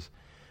boxes,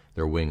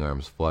 their wing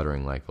arms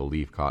fluttering like a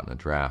leaf caught in a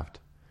draft.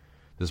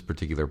 This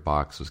particular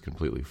box was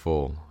completely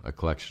full, a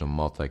collection of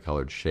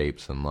multicolored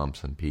shapes and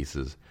lumps and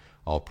pieces,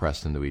 all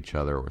pressed into each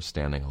other or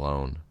standing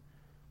alone.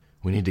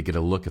 "We need to get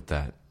a look at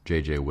that,"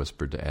 JJ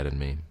whispered to Ed and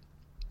me.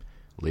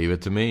 "Leave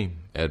it to me,"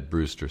 Ed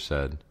Brewster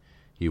said.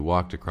 He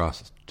walked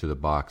across to the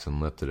box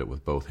and lifted it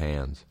with both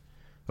hands.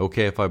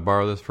 "Okay if I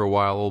borrow this for a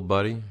while, old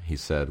buddy?" he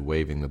said,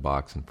 waving the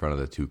box in front of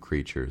the two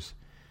creatures.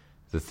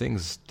 The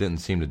things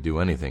didn't seem to do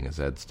anything as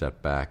Ed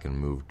stepped back and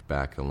moved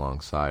back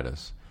alongside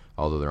us,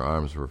 although their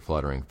arms were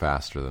fluttering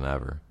faster than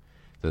ever.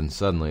 Then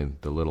suddenly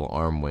the little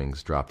arm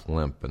wings dropped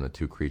limp and the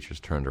two creatures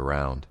turned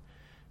around.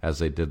 As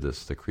they did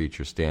this, the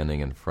creature standing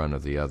in front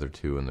of the other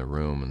two in the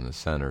room in the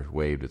center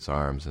waved its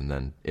arms, and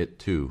then it,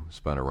 too,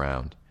 spun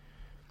around.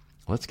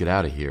 "Let's get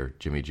out of here,"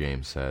 Jimmy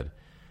James said.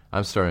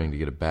 "I'm starting to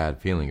get a bad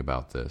feeling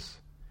about this."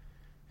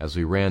 As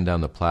we ran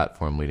down the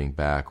platform leading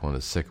back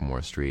onto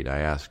Sycamore Street, I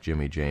asked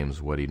Jimmy James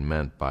what he'd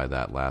meant by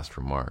that last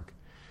remark,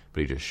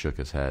 but he just shook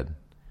his head.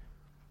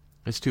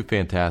 "It's too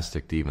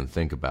fantastic to even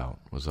think about,"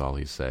 was all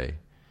he said.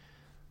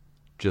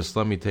 "Just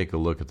let me take a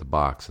look at the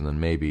box, and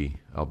then maybe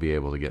I'll be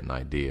able to get an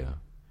idea."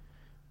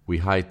 We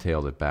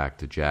hightailed it back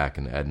to Jack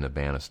and Edna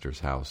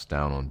Bannister's house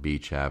down on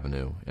Beach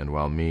Avenue, and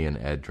while me and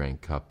Ed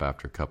drank cup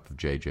after cup of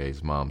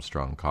JJ's mom's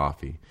strong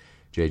coffee,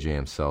 JJ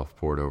himself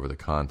poured over the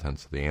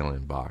contents of the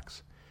alien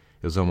box.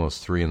 It was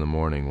almost 3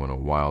 a.m. when a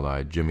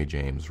wild-eyed Jimmy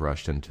James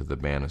rushed into the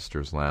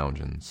Bannister's lounge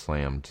and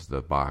slammed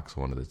the box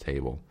onto the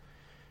table.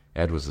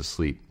 Ed was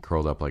asleep,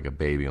 curled up like a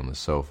baby on the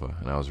sofa,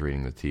 and I was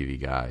reading the TV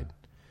guide.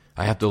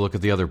 "I have to look at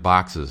the other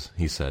boxes,"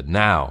 he said.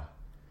 "Now!"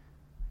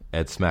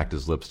 Ed smacked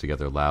his lips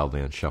together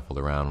loudly and shuffled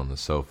around on the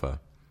sofa.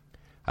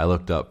 I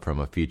looked up from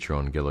a feature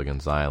on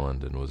Gilligan's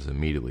Island and was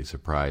immediately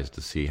surprised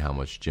to see how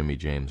much Jimmy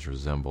James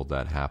resembled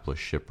that hapless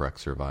shipwreck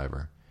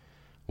survivor.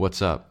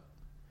 "What's up?"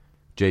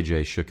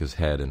 JJ shook his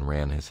head and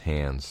ran his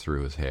hands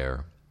through his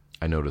hair.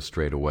 I noticed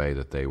straight away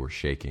that they were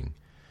shaking.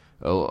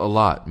 A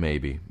lot,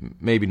 maybe.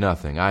 Maybe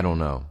nothing. I don't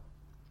know."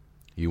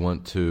 "You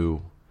want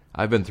to—"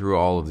 "I've been through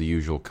all of the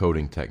usual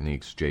coding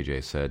techniques,"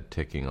 JJ said,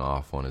 ticking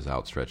off on his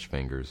outstretched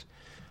fingers.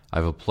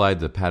 "I've applied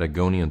the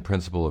Patagonian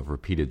principle of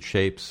repeated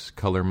shapes,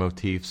 color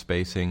motif,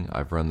 spacing.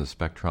 I've run the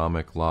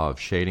spectromic law of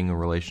shading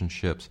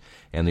relationships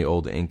and the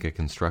old Inca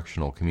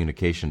constructional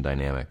communication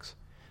dynamics."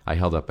 I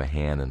held up a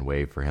hand and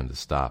waved for him to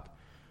stop.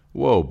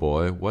 "Whoa,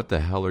 boy, what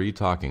the hell are you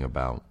talking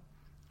about?"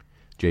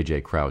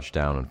 JJ crouched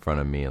down in front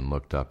of me and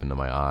looked up into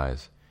my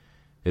eyes.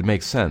 "It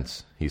makes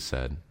sense," he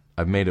said.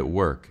 "I've made it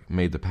work,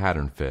 made the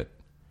pattern fit."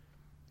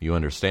 "You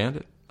understand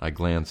it?" I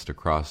glanced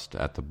across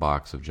at the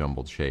box of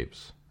jumbled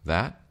shapes.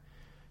 "That?"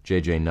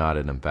 JJ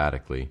nodded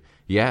emphatically.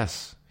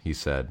 "Yes," he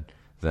said.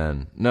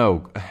 Then,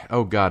 "No,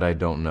 oh God, I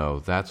don't know.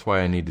 That's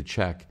why I need to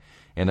check,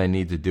 and I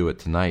need to do it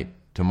tonight.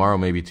 Tomorrow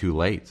may be too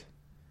late."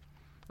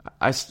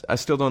 I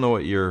still don't know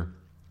what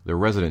The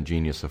resident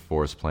genius of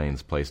Forest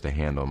Plains placed a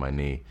hand on my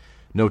knee.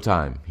 "No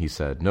time," he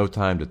said. "No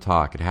time to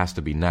talk. It has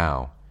to be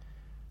now."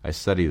 I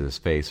studied his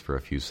face for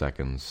a few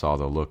seconds, saw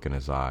the look in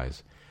his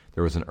eyes.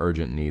 There was an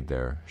urgent need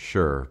there,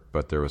 sure,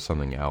 but there was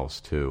something else,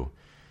 too.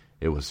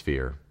 It was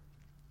fear.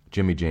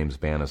 Jimmy James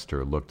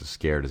Bannister looked as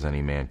scared as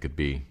any man could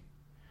be.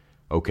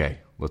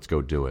 "Okay, let's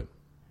go do it."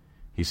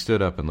 He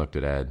stood up and looked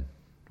at Ed.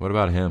 "What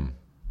about him?"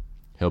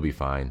 "He'll be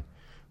fine.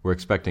 We're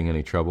expecting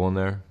any trouble in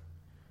there?"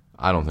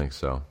 "I don't think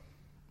so."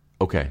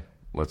 "Okay,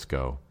 let's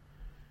go."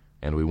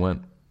 And we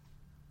went.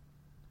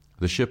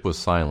 The ship was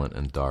silent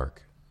and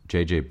dark.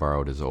 JJ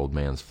borrowed his old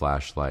man's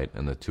flashlight,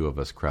 and the two of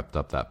us crept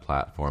up that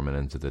platform and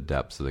into the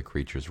depths of the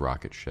creature's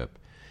rocket ship.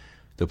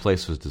 The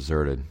place was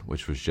deserted,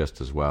 which was just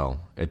as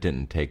well. It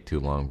didn't take too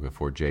long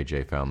before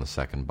JJ found the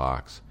second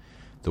box,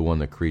 the one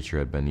the creature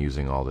had been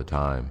using all the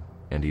time,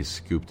 and he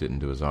scooped it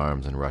into his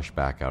arms and rushed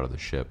back out of the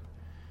ship.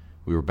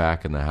 We were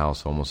back in the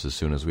house almost as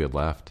soon as we had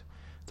left.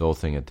 The whole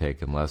thing had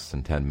taken less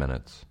than 10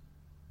 minutes.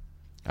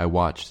 I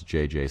watched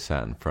JJ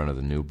sat in front of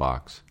the new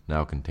box,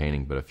 now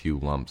containing but a few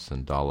lumps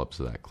and dollops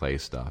of that clay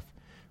stuff,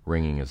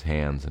 wringing his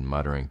hands and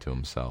muttering to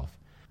himself.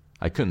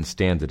 I couldn't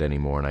stand it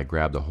anymore, and I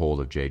grabbed a hold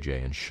of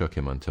JJ and shook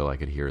him until I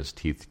could hear his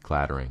teeth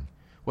clattering.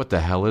 "What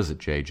the hell is it,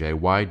 JJ?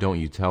 Why don't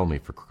you tell me,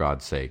 for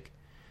God's sake?"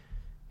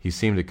 He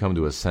seemed to come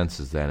to his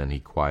senses then, and he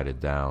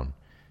quieted down.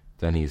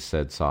 Then he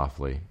said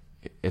softly,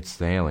 "It's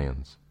the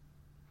aliens."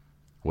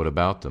 "What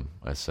about them?"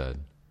 I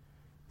said.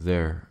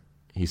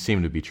 He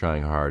seemed to be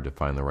trying hard to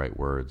find the right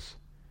words.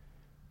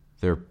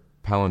 "They're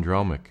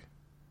palindromic."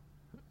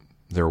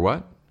 "They're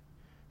what?"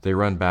 "They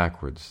run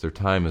backwards. Their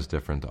time is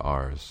different to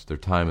ours." "Their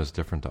time is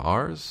different to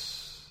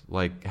ours?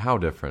 Like, how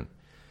different?"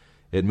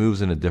 "It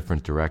moves in a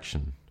different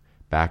direction,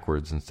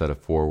 backwards instead of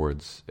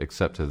forwards,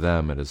 except to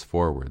them it is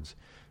forwards.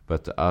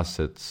 But to us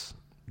it's—"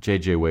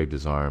 JJ waved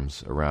his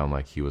arms around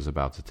like he was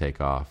about to take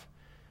off.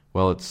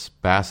 "Well, it's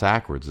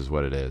bass-ackwards is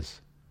what it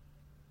is."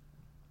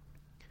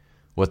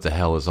 "What the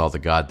hell is all the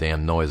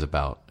goddamn noise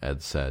about?"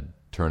 Ed said,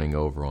 turning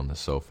over on the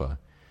sofa.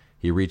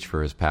 He reached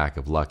for his pack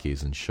of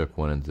Luckies and shook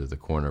one into the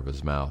corner of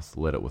his mouth,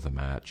 lit it with a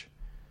match.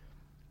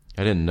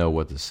 I didn't know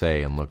what to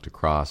say and looked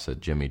across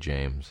at Jimmy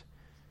James.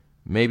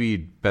 "Maybe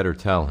you'd better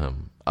tell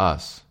him.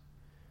 Us."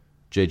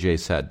 JJ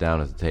sat down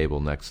at the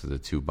table next to the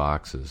two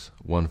boxes,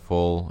 one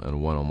full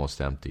and one almost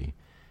empty.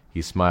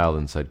 He smiled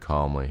and said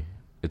calmly,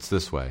 "It's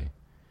this way.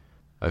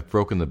 I've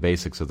broken the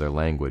basics of their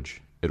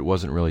language. It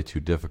wasn't really too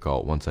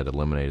difficult once I'd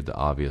eliminated the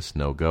obvious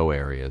no-go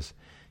areas."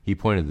 He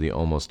pointed to the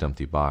almost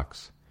empty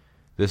box.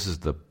 "This is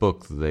the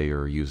book they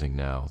are using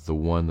now, the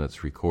one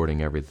that's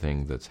recording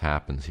everything that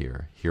happens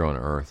here on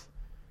Earth."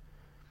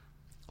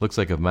 "Looks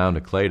like a mound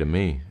of clay to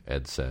me,"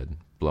 Ed said,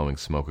 blowing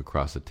smoke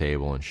across the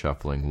table and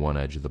shuffling one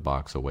edge of the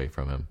box away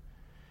from him.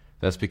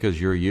 "That's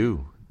because you're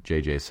you,"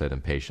 JJ said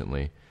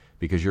impatiently,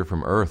 "because you're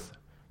from Earth.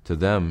 To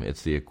them,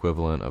 it's the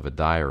equivalent of a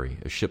diary,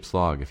 a ship's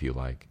log, if you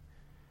like."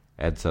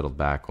 Ed settled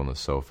back on the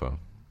sofa.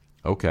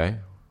 "Okay,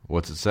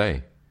 what's it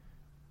say?"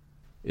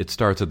 "It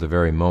starts at the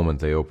very moment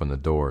they open the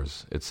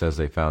doors. It says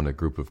they found a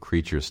group of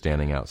creatures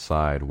standing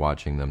outside,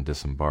 watching them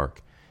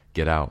disembark.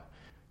 Get out.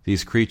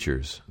 These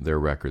creatures, their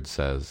record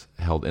says,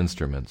 held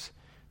instruments.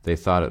 They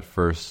thought at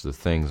first the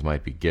things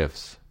might be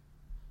gifts."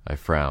 I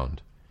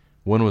frowned.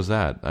 "When was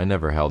that? I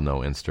never held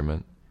no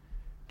instrument."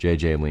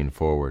 JJ leaned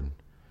forward.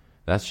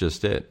 "That's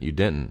just it. You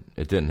didn't.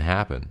 It didn't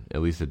happen.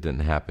 At least it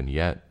didn't happen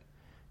yet."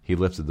 He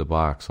lifted the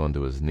box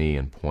onto his knee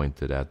and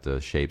pointed at the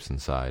shapes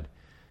inside.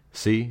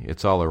 "See,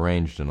 it's all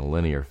arranged in a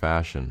linear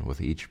fashion, with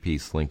each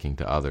piece linking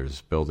to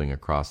others, building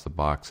across the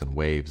box in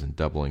waves and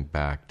doubling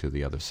back to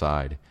the other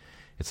side.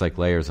 It's like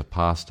layers of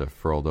pasta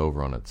furled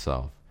over on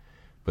itself.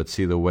 But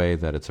see the way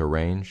that it's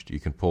arranged? You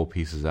can pull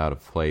pieces out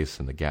of place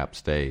and the gap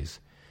stays.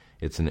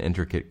 It's an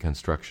intricate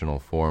constructional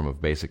form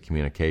of basic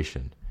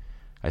communication.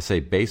 I say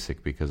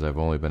basic because I've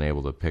only been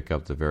able to pick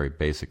up the very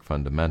basic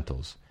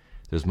fundamentals.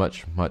 There's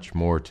much, much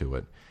more to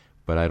it,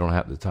 but I don't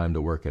have the time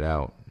to work it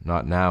out.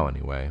 Not now,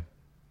 anyway."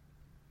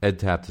 Ed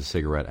tapped a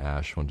cigarette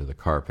ash onto the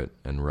carpet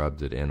and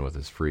rubbed it in with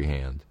his free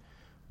hand.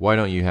 "Why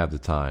don't you have the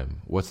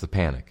time? What's the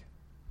panic?"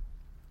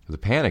 "The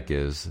panic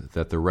is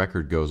that the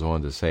record goes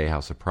on to say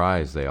how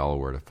surprised they all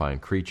were to find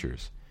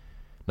creatures.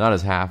 Not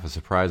as half as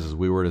surprised as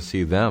we were to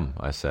see them,"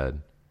 I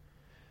said.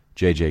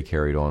 JJ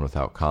carried on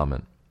without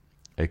comment.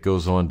 "It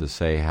goes on to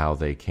say how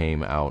they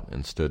came out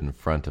and stood in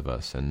front of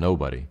us, and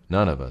nobody,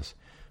 none of us,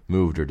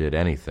 moved or did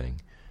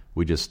anything.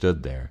 We just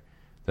stood there.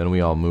 Then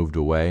we all moved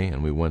away,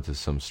 and we went to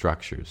some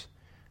structures.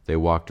 They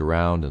walked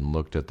around and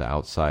looked at the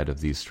outside of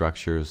these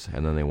structures,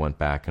 and then they went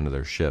back into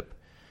their ship.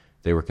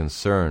 They were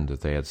concerned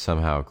that they had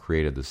somehow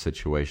created the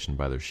situation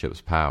by their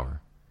ship's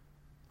power."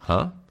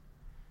 "Huh?"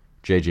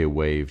 JJ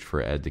waved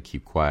for Ed to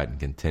keep quiet and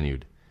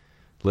continued.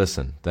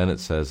 "Listen, then it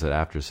says that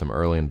after some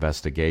early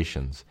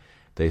investigations,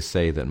 they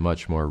say that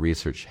much more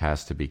research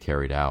has to be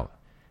carried out.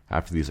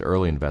 After these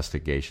early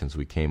investigations,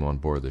 we came on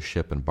board the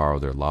ship and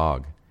borrowed their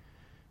log."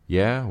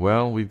 "Yeah,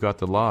 well, we've got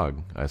the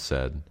log," I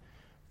said,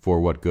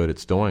 "for what good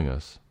it's doing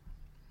us."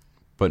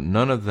 "But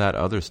none of that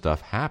other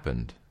stuff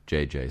happened,"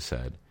 JJ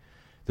said.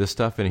 "This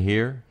stuff in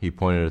here," he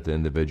pointed at the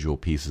individual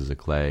pieces of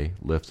clay,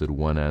 lifted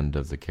one end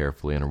of the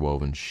carefully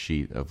interwoven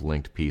sheet of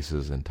linked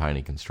pieces and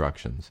tiny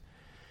constructions.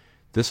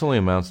 "This only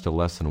amounts to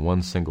less than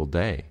one single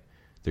day.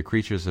 The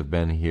creatures have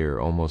been here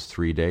almost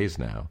 3 days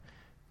now.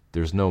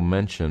 There's no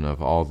mention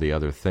of all the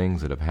other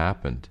things that have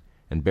happened,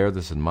 and bear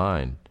this in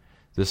mind,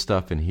 this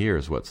stuff in here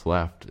is what's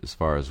left as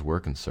far as we're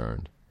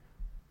concerned."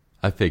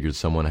 I figured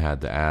someone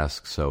had to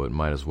ask, so it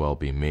might as well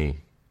be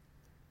me.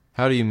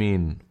 "How do you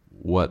mean,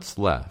 what's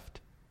left?"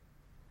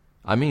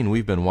 "I mean,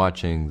 we've been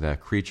watching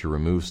that creature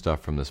remove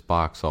stuff from this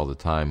box all the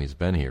time he's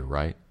been here,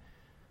 right?"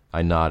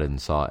 I nodded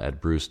and saw Ed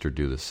Brewster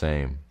do the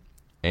same.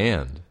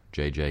 "And,"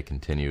 JJ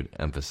continued,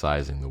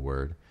 emphasizing the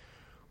word,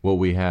 "what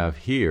we have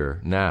here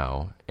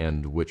now,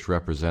 and which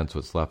represents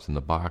what's left in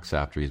the box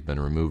after he's been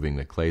removing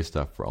the clay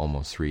stuff for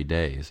almost 3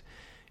 days,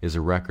 is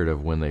a record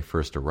of when they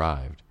first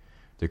arrived.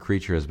 The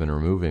creature has been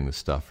removing the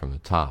stuff from the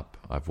top.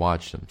 I've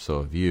watched him,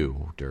 so have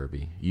you,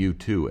 Derby. You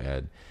too,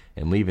 Ed,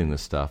 and leaving the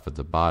stuff at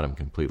the bottom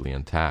completely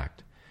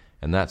intact.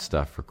 And that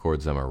stuff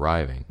records them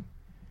arriving."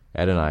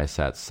 Ed and I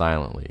sat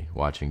silently,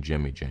 watching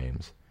Jimmy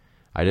James.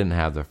 I didn't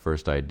have the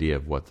first idea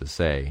of what to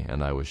say,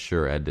 and I was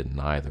sure Ed didn't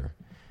either.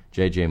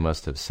 JJ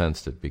must have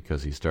sensed it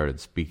because he started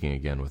speaking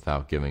again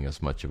without giving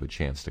us much of a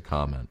chance to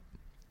comment.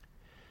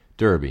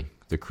 Derby,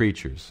 the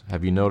creatures,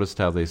 have you noticed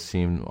how they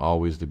seem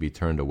always to be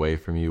turned away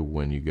from you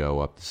when you go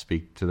up to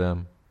speak to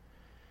them?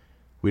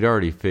 We'd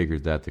already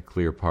figured that the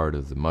clear part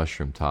of the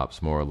mushroom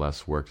tops more or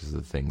less worked as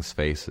the things'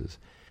 faces,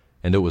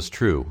 and it was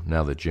true,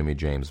 now that Jimmy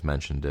James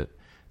mentioned it,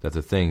 that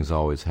the things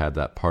always had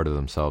that part of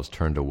themselves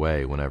turned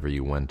away whenever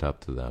you went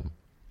up to them.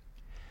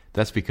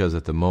 That's because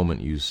at the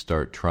moment you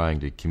start trying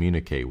to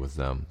communicate with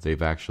them,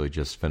 they've actually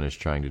just finished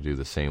trying to do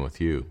the same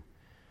with you.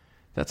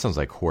 That sounds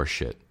like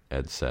horseshit,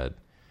 Ed said.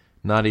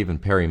 Not even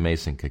Perry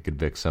Mason could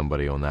convict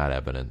somebody on that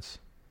evidence.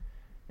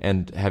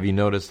 And have you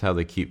noticed how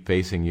they keep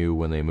facing you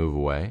when they move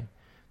away?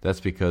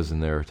 That's because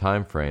in their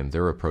time frame,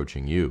 they're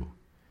approaching you.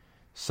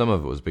 Some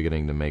of it was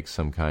beginning to make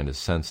some kind of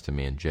sense to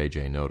me, and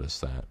JJ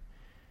noticed that.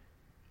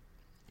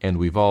 And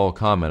we've all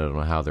commented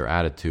on how their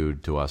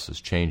attitude to us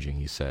is changing,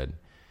 he said.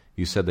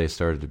 You said they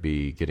started to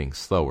be getting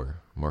slower,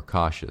 more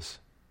cautious.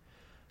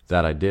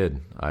 That I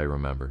did, I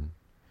remembered.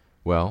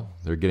 Well,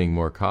 they're getting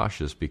more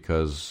cautious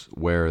because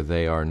where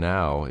they are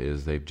now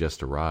is they've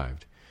just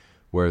arrived.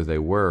 Where they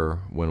were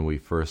when we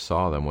first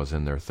saw them was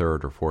in their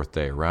third or fourth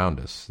day around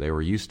us. They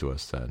were used to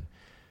us then.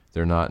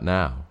 They're not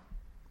now.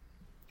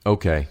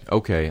 Okay,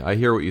 I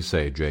hear what you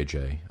say,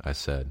 JJ, I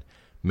said.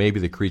 Maybe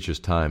the creature's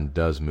time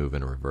does move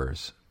in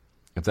reverse.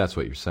 If that's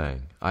what you're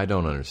saying. I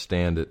don't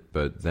understand it,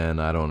 but then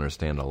I don't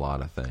understand a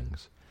lot of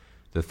things.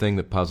 The thing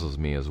that puzzles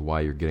me is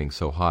why you're getting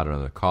so hot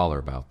under the collar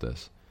about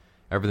this.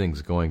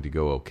 Everything's going to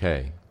go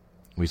okay.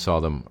 We saw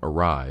them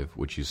arrive,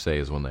 which you say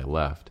is when they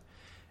left,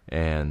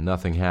 and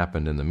nothing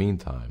happened in the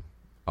meantime.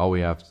 All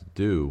we have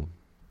to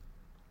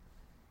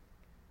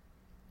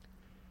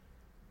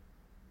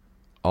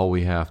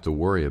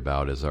worry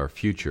about is our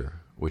future,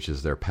 which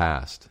is their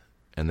past,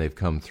 and they've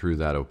come through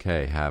that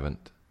okay,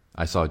 haven't?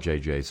 I saw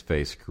JJ's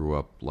face screw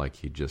up like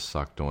he'd just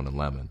sucked on a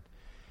lemon.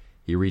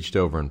 He reached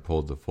over and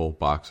pulled the full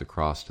box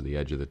across to the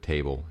edge of the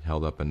table,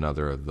 held up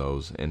another of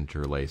those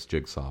interlaced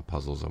jigsaw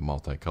puzzles of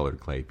multicolored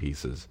clay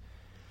pieces.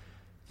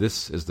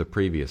 This is the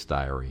previous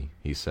diary,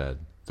 he said,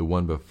 the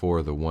one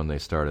before the one they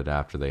started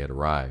after they had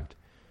arrived.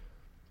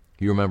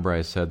 You remember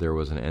I said there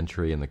was an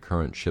entry in the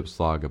current ship's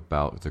log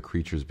about the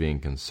creatures being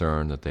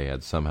concerned that they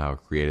had somehow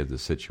created the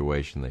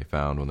situation they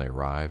found when they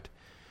arrived?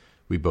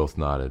 We both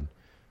nodded.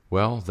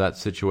 Well, that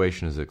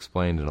situation is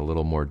explained in a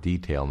little more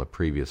detail in the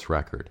previous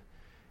record.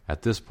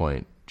 At this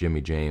point,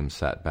 Jimmy James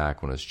sat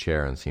back on his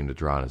chair and seemed to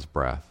draw in his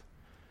breath.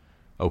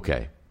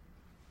 Okay.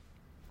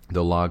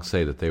 The logs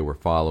say that they were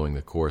following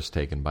the course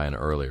taken by an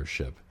earlier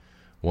ship,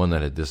 one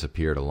that had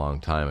disappeared a long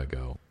time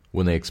ago,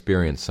 when they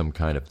experienced some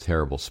kind of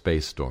terrible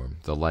space storm,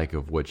 the like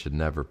of which had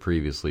never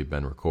previously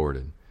been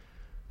recorded.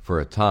 For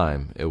a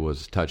time, it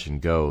was touch and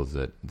go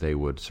that they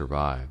would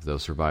survive, though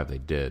survive they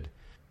did.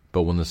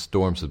 But when the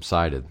storm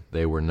subsided,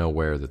 they were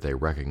nowhere that they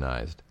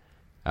recognized.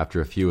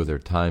 After a few of their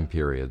time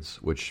periods,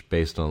 which,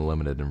 based on the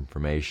limited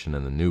information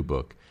in the new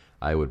book,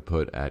 I would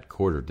put at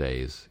quarter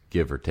days,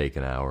 give or take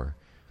an hour,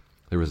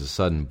 there was a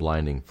sudden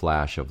blinding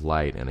flash of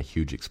light and a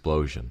huge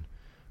explosion.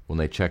 When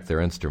they checked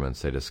their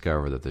instruments, they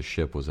discovered that the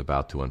ship was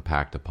about to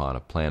impact upon a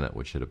planet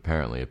which had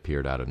apparently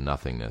appeared out of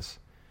nothingness.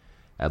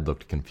 Ed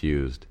looked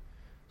confused.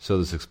 So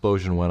this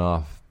explosion went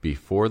off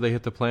before they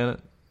hit the planet?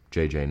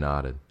 JJ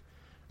nodded.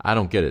 I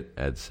don't get it,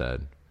 Ed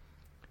said.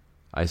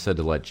 I said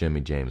to let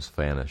Jimmy James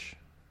finish.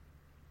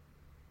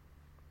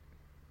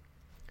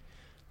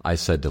 There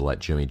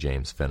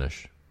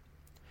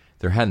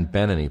hadn't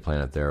been any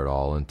planet there at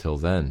all until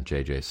then,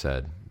 JJ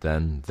said.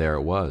 Then there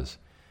it was.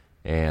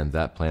 And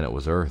that planet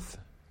was Earth.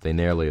 They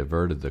narrowly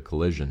averted the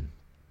collision,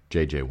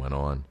 JJ went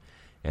on,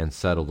 and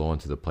settled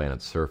onto the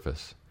planet's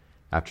surface.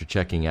 After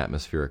checking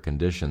atmospheric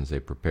conditions, they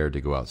prepared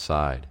to go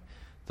outside.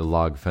 The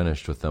log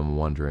finished with them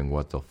wondering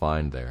what they'll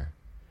find there.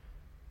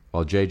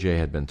 While JJ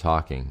had been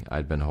talking,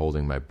 I'd been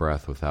holding my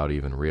breath without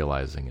even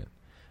realizing it.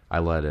 I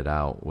let it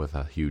out with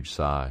a huge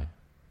sigh.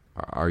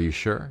 Are you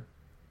sure?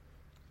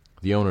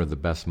 The owner of the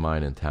best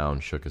mine in town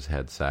shook his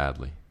head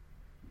sadly.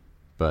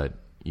 But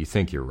you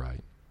think you're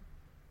right.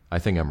 I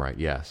think I'm right,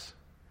 yes.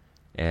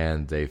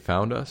 And they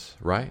found us,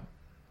 right?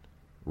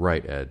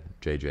 Right, Ed,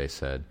 JJ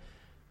said.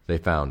 They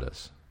found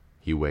us.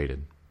 He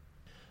waited.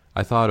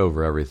 I thought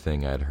over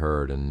everything I'd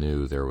heard and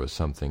knew there was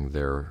something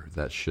there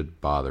that should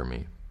bother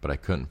me, but I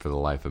couldn't for the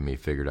life of me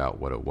figure out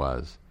what it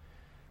was.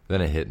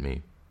 Then it hit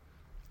me.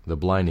 The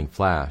blinding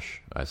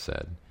flash, I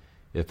said.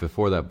 If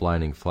before that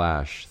blinding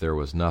flash there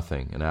was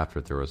nothing, and after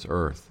it there was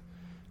Earth,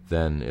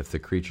 then if the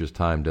creature's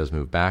time does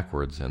move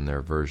backwards and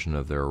their version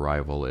of their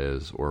arrival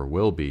is, or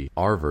will be,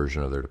 our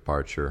version of their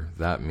departure,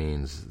 that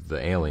means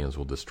the aliens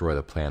will destroy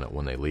the planet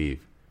when they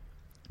leave.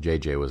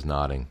 JJ was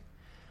nodding.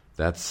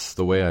 That's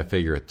the way I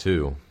figure it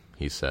too,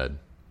 he said.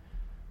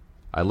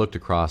 I looked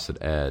across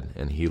at Ed,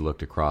 and he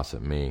looked across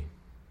at me.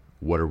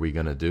 What are we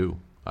going to do?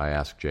 I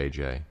asked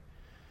JJ.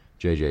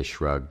 JJ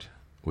shrugged.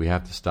 We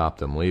have to stop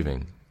them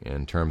leaving,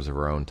 in terms of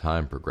our own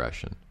time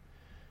progression.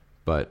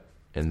 But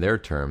In their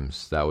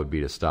terms, that would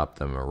be to stop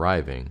them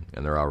arriving,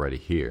 and they're already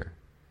here.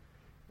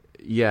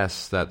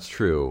 Yes, that's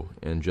true,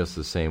 in just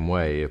the same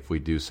way if we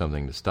do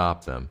something to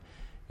stop them,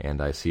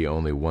 and I see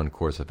only one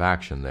course of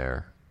action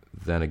there,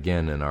 then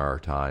again in our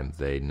time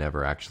they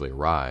never actually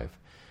arrive.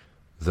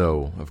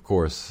 Though, of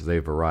course,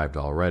 they've arrived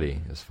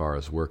already, as far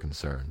as we're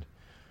concerned.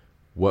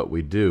 What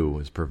we do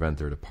is prevent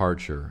their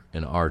departure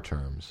in our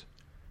terms.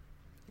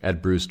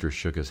 Ed Brewster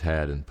shook his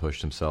head and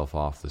pushed himself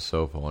off the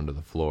sofa onto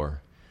the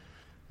floor.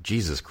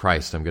 Jesus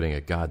Christ, I'm getting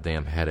a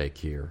goddamn headache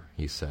here,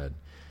 he said.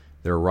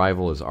 Their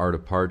arrival is our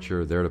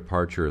departure, their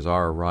departure is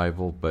our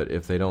arrival, but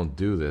if they don't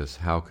do this,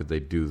 how could they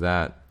do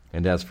that?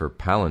 And as for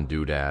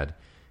Palindoodad,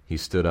 he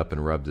stood up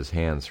and rubbed his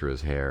hands through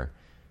his hair.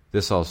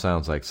 This all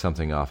sounds like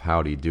something off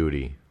Howdy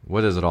Doody.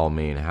 What does it all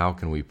mean? How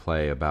can we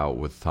play about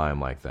with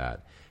time like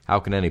that? How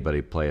can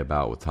anybody play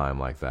about with time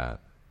like that?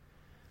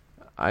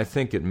 I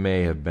think it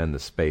may have been the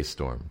space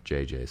storm,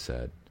 JJ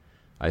said.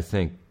 I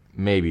think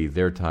maybe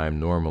their time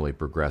normally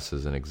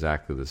progresses in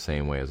exactly the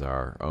same way as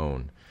our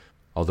own,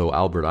 although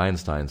Albert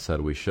Einstein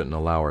said we shouldn't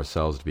allow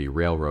ourselves to be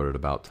railroaded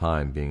about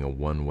time being a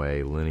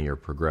one-way, linear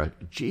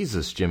progression.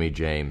 Jesus, Jimmy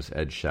James,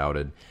 Ed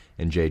shouted,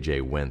 and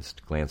JJ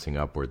winced, glancing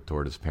upward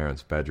toward his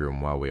parents'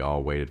 bedroom while we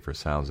all waited for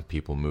sounds of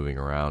people moving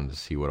around to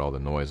see what all the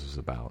noise was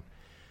about.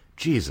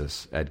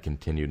 Jesus, Ed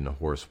continued in a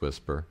hoarse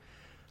whisper,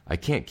 I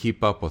can't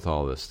keep up with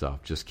all this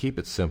stuff. Just keep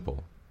it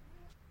simple.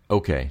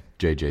 Okay,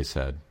 JJ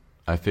said.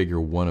 I figure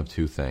one of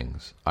two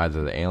things.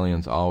 Either the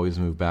aliens always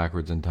move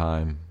backwards in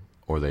time,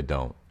 or they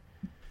don't.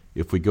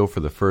 If we go for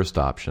the first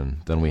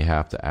option, then we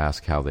have to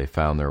ask how they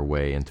found their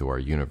way into our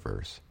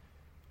universe.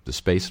 The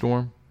space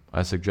storm?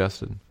 I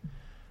suggested.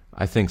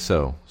 I think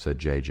so, said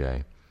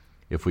JJ.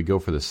 If we go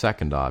for the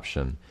second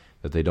option,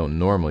 that they don't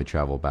normally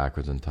travel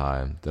backwards in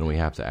time, then we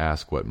have to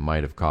ask what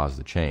might have caused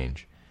the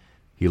change.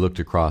 He looked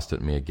across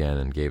at me again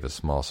and gave a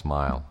small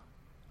smile.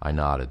 I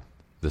nodded.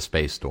 The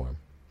space storm.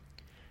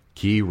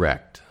 Key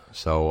wrecked.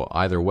 So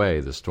either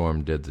way, the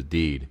storm did the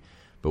deed.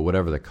 But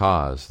whatever the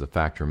cause, the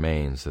fact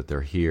remains that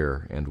they're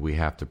here, and we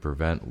have to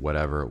prevent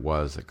whatever it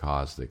was that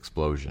caused the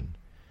explosion.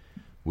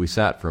 We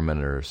sat for a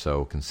minute or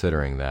so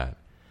considering that.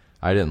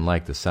 I didn't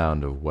like the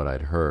sound of what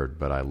I'd heard,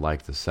 but I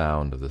liked the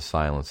sound of the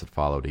silence that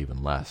followed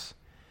even less.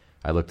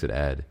 I looked at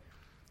Ed.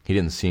 He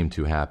didn't seem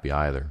too happy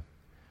either.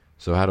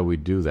 So how do we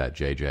do that,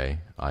 JJ?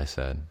 I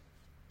said.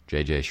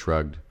 JJ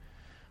shrugged.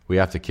 We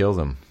have to kill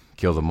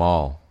them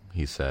all,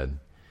 he said.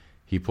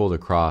 He pulled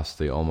across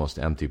the almost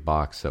empty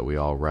box that we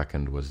all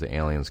reckoned was the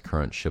alien's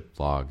current ship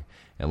log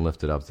and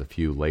lifted up the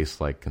few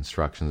lace-like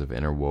constructions of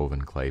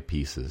interwoven clay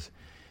pieces.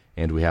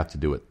 And we have to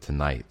do it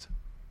tonight.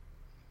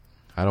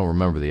 I don't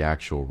remember the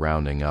actual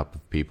rounding up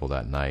of people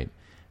that night,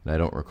 and I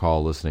don't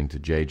recall listening to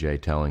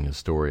JJ telling his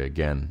story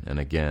again and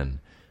again,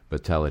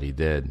 but tell it he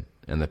did,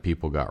 and the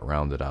people got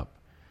rounded up.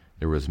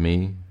 There was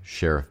me,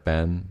 Sheriff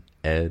Ben,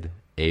 Ed,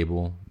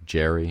 Abel,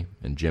 Jerry,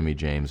 and Jimmy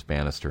James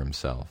Bannister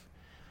himself.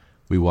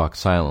 We walked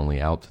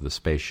silently out to the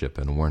spaceship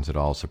and weren't at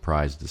all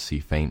surprised to see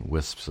faint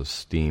wisps of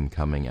steam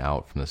coming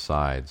out from the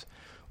sides,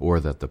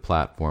 or that the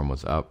platform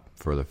was up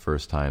for the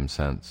first time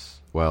since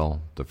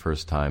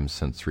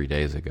 3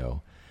 days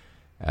ago.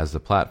 As the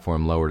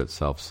platform lowered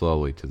itself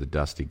slowly to the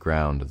dusty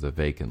ground of the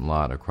vacant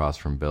lot across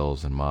from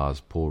Bill's and Ma's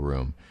pool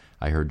room,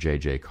 I heard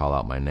JJ call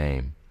out my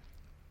name.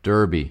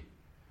 Derby!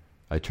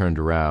 I turned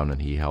around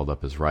and he held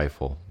up his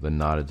rifle, then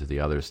nodded to the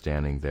others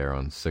standing there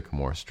on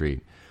Sycamore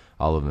Street,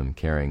 all of them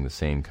carrying the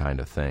same kind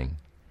of thing.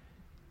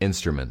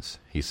 Instruments,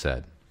 he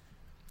said.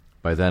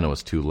 By then it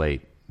was too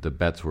late. The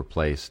bets were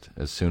placed.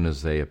 As soon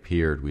as they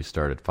appeared, we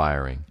started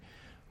firing.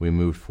 We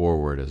moved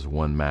forward as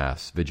one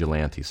mass,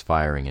 vigilantes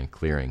firing and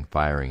clearing,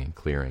 firing and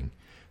clearing.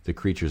 The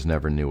creatures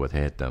never knew what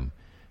hit them.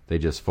 They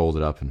just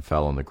folded up and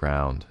fell on the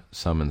ground,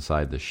 some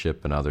inside the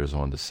ship and others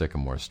onto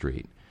Sycamore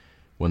Street.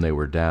 When they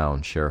were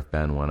down, Sheriff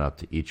Ben went up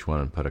to each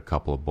one and put a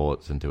couple of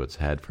bullets into its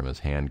head from his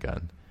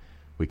handgun.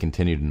 We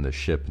continued in the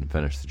ship and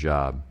finished the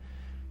job.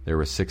 There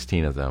were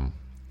 16 of them.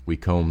 We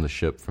combed the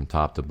ship from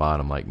top to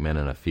bottom like men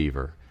in a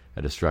fever,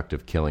 a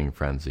destructive killing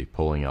frenzy,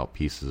 pulling out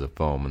pieces of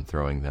foam and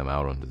throwing them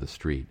out onto the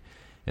street,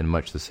 in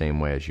much the same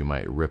way as you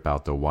might rip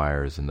out the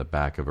wires in the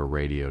back of a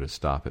radio to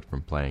stop it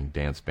from playing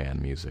dance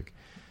band music.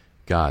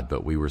 God,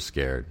 but we were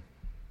scared.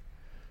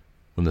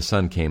 When the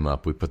sun came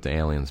up, we put the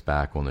aliens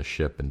back on the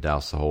ship and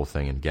doused the whole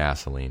thing in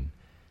gasoline.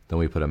 Then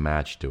we put a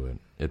match to it.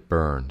 It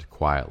burned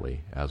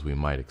quietly, as we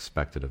might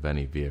expect it of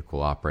any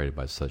vehicle operated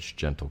by such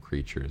gentle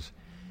creatures.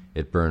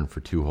 It burned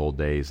for 2 whole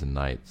days and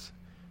nights.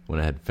 When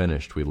it had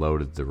finished, we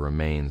loaded the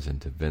remains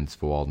into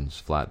Vince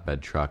Walden's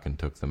flatbed truck and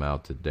took them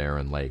out to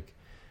Darren Lake.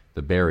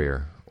 The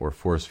barrier, or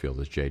force field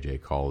as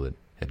JJ called it,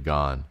 had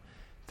gone.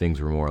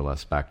 Things were more or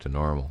less back to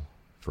normal,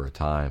 for a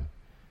time.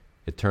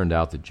 It turned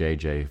out that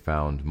JJ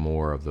found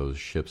more of those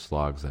ship's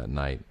logs that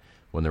night,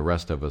 when the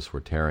rest of us were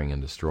tearing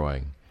and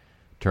destroying.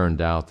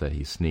 Turned out that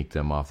he sneaked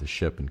them off the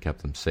ship and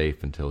kept them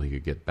safe until he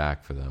could get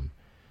back for them.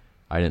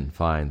 I didn't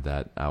find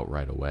that out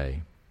right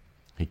away.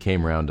 He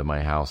came round to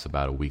my house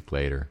about a week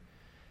later.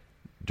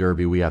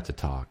 Derby, we have to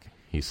talk,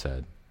 he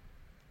said.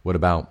 What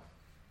about?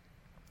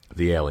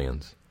 The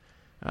aliens.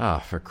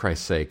 For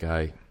Christ's sake,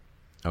 I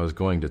was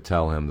going to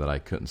tell him that I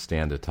couldn't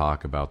stand to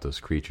talk about those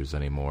creatures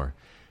anymore,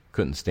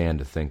 couldn't stand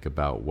to think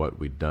about what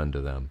we'd done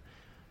to them,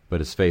 but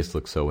his face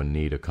looked so in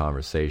need of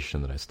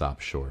conversation that I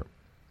stopped short.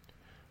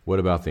 "What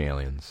about the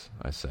aliens?"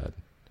 I said.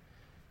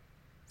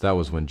 That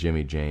was when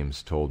Jimmy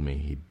James told me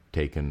he'd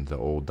taken the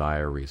old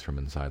diaries from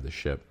inside the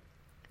ship.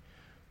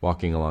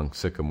 Walking along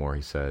Sycamore,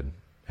 he said,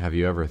 "Have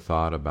you ever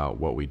thought about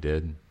what we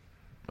did?"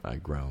 I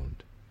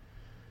groaned.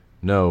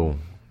 "No,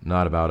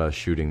 not about us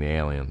shooting the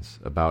aliens,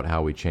 about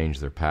how we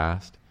changed their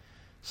past."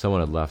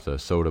 Someone had left a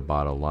soda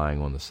bottle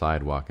lying on the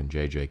sidewalk, and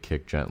JJ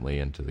kicked gently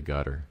into the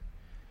gutter.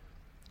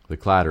 The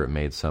clatter it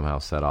made somehow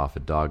set off a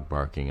dog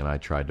barking, and I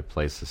tried to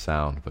place the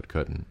sound, but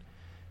couldn't.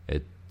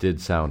 It did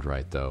sound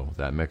right, though,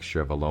 that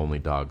mixture of a lonely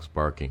dog's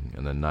barking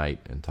in the night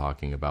and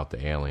talking about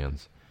the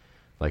aliens,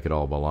 like it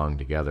all belonged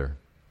together.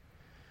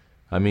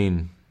 "I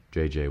mean,"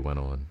 JJ went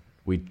on,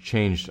 "we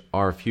changed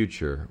our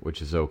future,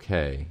 which is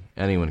okay.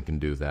 Anyone can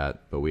do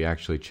that, but we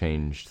actually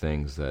changed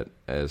things that,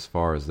 as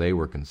far as they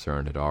were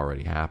concerned, had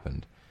already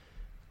happened.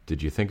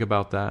 Did you think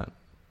about that?"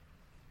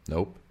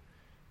 "Nope."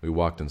 We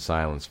walked in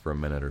silence for a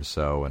minute or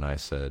so, and I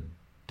said,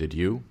 "Did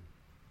you?"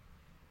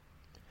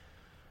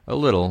 "A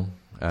little,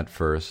 at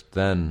first.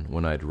 Then,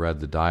 when I'd read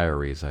the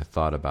diaries, I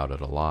thought about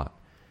it a lot."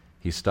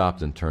 He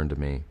stopped and turned to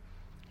me.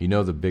 "You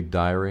know the big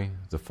diary,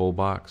 the full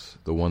box,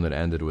 the one that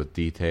ended with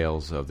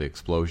details of the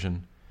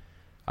explosion?"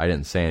 I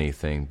didn't say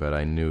anything, but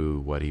I knew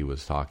what he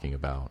was talking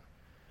about.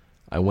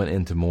 I went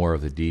into more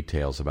of the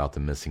details about the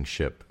missing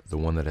ship, the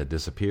one that had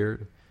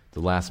disappeared.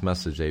 The last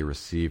message they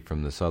received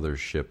from this other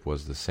ship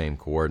was the same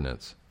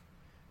coordinates.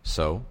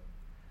 "So?"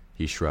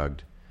 He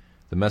shrugged.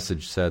 "The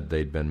message said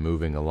they'd been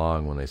moving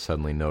along when they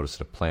suddenly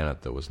noticed a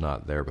planet that was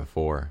not there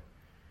before."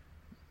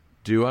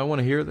 "Do I want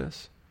to hear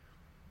this?"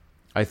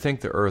 "I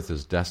think the Earth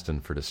is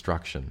destined for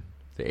destruction.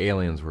 The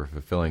aliens were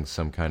fulfilling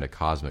some kind of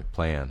cosmic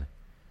plan."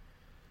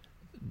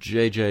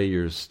 "JJ,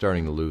 you're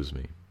starting to lose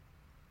me."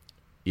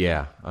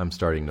 "Yeah, I'm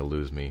starting to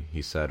lose me,"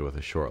 he said with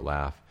a short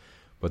laugh,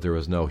 but there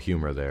was no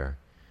humor there.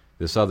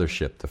 "This other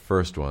ship, the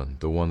first one,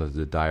 the one that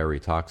the diary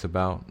talks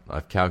about,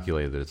 I've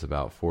calculated that it's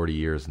about 40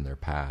 years in their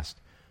past,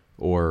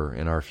 or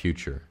in our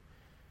future."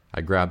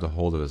 I grabbed a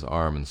hold of his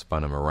arm and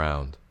spun him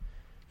around.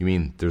 "You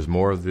mean there's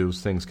more of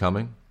those things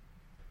coming?"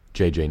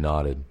 JJ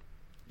nodded.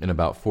 "In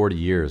about 40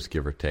 years,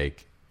 give or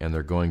take, and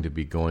they're going to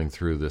be going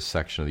through this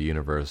section of the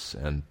universe,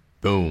 and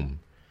boom!"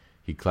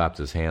 He clapped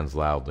his hands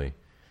loudly.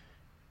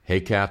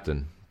 "Hey,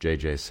 Captain,"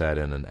 JJ said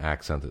in an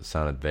accent that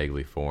sounded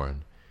vaguely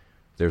foreign.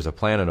 "There's a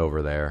planet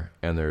over there,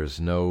 and there's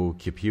no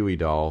Kipui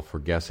doll for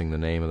guessing the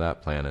name of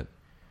that planet.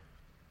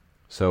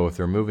 So if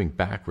they're moving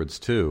backwards,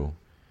 too,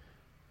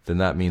 then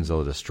that means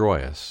they'll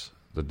destroy us."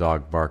 The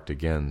dog barked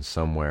again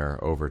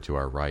somewhere over to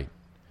our right.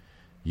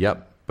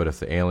 "Yep, but if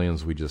the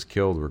aliens we just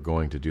killed were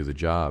going to do the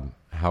job,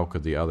 how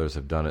could the others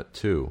have done it,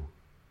 too?"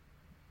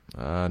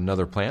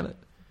 "Another planet?"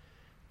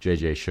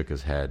 JJ shook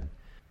his head.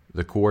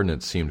 The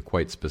coordinates seemed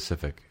quite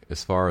specific.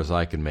 As far as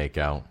I could make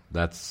out,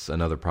 that's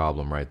another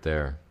problem right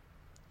there.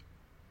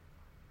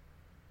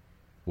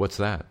 "What's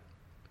that?"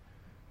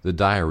 "The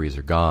diaries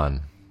are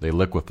gone. They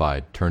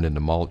liquefied, turned into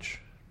mulch."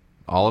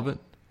 "All of it?"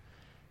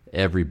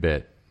 "Every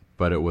bit.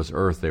 But it was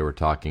Earth they were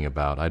talking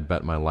about. I'd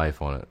bet my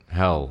life on it.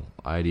 Hell,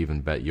 I'd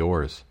even bet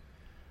yours."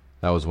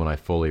 That was when I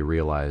fully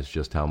realized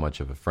just how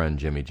much of a friend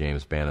Jimmy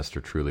James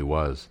Bannister truly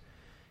was.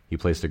 He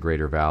placed a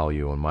greater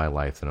value on my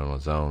life than on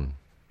his own.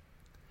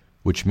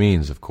 "Which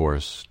means, of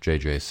course,"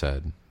 JJ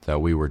said, "that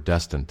we were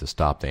destined to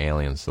stop the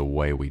aliens the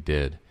way we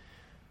did."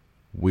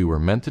 "We were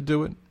meant to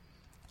do it?"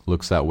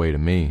 "Looks that way to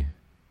me."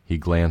 He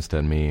glanced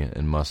at me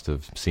and must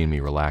have seen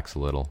me relax a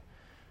little.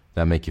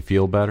 "That make you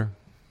feel better?"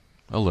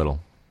 "A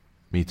little.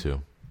 Me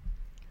too."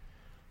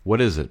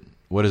 What is it?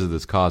 What is it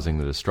that's causing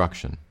the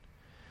destruction?"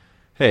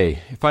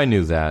 "Hey, if I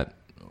knew that,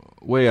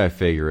 way I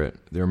figure it,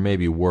 they're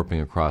maybe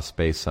warping across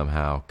space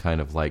somehow,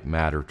 kind of like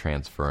matter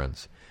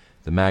transference.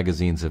 The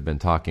magazines have been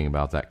talking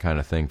about that kind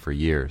of thing for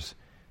years.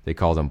 They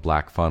call them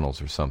black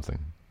funnels or something.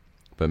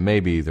 But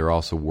maybe they're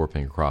also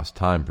warping across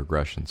time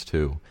progressions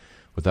too,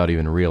 without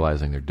even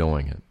realizing they're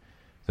doing it.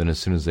 Then as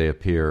soon as they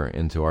appear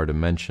into our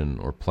dimension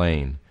or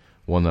plane,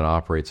 one that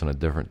operates on a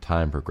different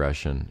time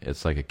progression,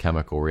 it's like a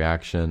chemical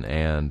reaction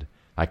and..."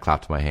 I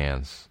clapped my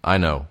hands. "I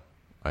know,"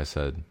 I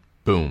said.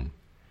 "Boom."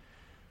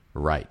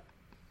 "Right.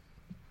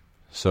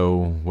 So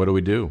what do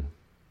we do?"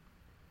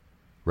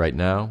 "Right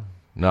now,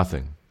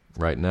 nothing.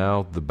 Right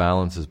now, the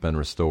balance has been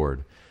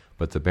restored,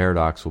 but the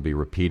paradox will be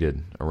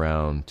repeated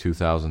around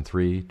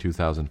 2003,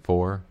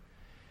 2004.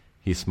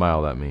 He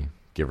smiled at me,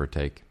 give or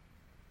take.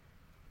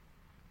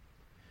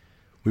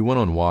 We went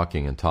on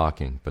walking and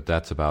talking, but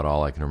that's about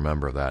all I can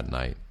remember of that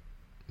night.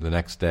 The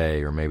next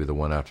day, or maybe the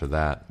one after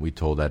that, we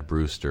told Ed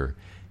Brewster,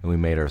 and we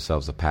made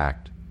ourselves a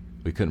pact.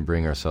 We couldn't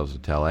bring ourselves to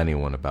tell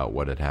anyone about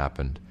what had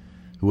happened.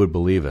 Who would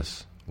believe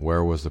us?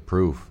 Where was the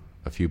proof?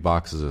 A few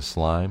boxes of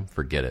slime?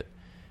 Forget it.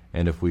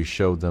 And if we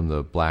showed them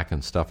the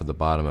blackened stuff at the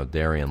bottom of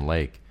Darien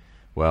Lake,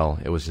 well,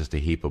 it was just a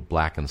heap of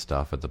blackened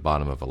stuff at the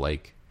bottom of a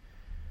lake.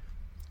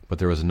 But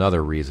there was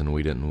another reason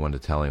we didn't want to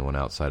tell anyone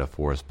outside of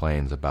Forest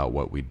Plains about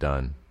what we'd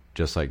done,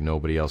 just like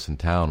nobody else in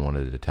town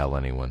wanted to tell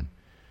anyone.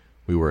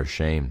 We were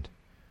ashamed.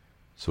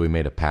 So we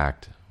made a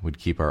pact. We'd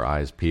keep our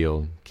eyes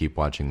peeled, keep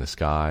watching the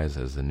skies,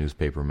 as the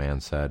newspaper man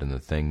said in the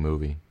Thing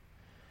movie.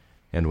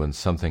 And when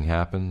something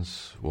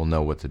happens, we'll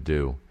know what to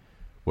do.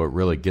 What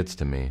really gets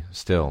to me,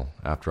 still,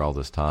 after all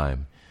this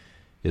time,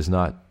 is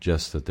not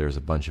just that there's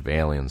a bunch of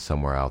aliens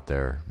somewhere out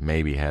there,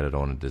 maybe headed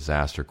on a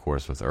disaster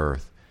course with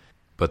Earth,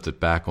 but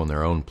that back on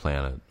their own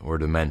planet, or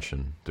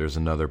dimension, there's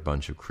another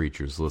bunch of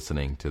creatures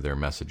listening to their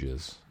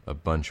messages, a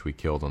bunch we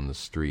killed on the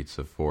streets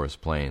of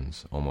Forest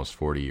Plains almost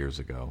 40 years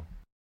ago.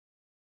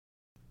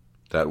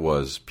 That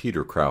was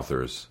Peter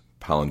Crowther's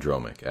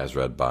Palindromic, as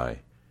read by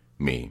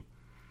me.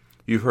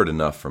 You've heard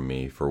enough from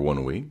me for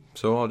 1 week,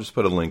 so I'll just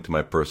put a link to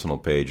my personal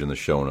page in the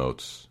show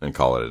notes and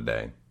call it a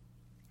day.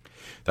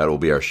 That will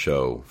be our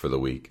show for the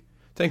week.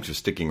 Thanks for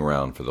sticking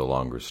around for the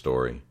longer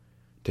story.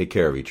 Take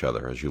care of each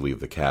other as you leave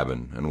the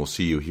cabin, and we'll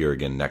see you here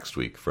again next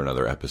week for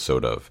another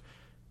episode of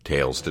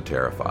Tales to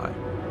Terrify.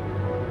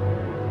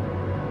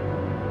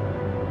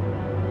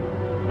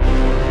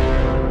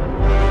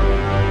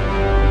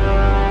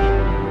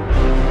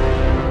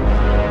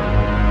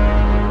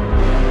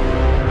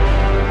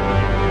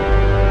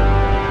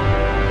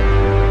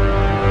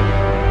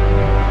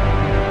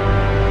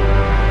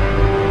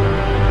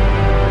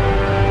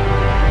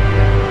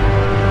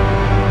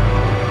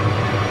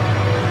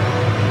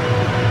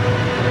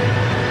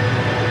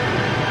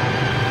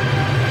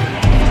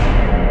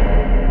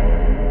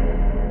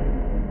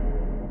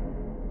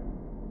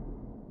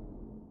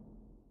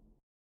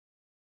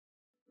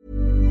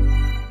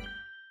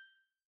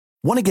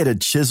 Want to get a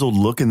chiseled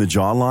look in the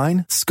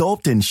jawline?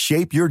 Sculpt and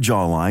shape your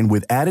jawline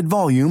with added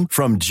volume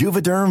from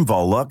Juvederm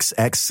Volux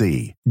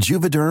XC.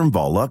 Juvederm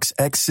Volux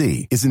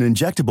XC is an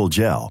injectable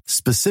gel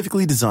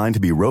specifically designed to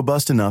be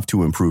robust enough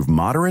to improve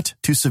moderate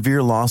to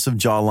severe loss of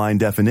jawline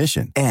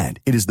definition. And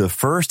it is the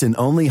first and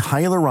only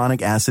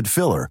hyaluronic acid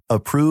filler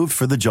approved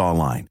for the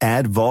jawline.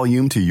 Add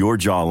volume to your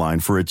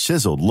jawline for a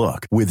chiseled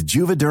look with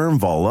Juvederm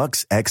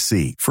Volux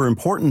XC. For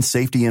important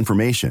safety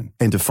information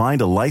and to find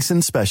a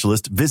licensed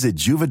specialist, visit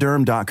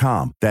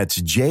Juvederm.com. That's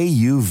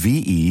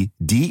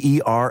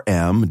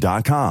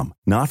Juvederm.com.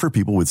 Not for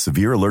people with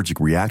severe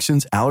allergic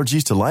reactions,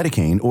 allergies to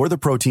lidocaine, or the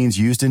proteins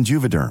used in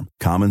Juvederm.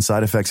 Common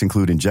side effects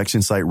include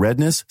injection site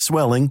redness,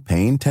 swelling,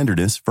 pain,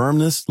 tenderness,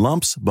 firmness,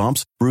 lumps,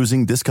 bumps,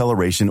 bruising,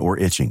 discoloration, or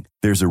itching.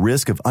 There's a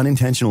risk of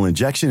unintentional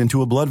injection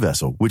into a blood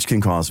vessel, which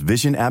can cause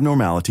vision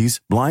abnormalities,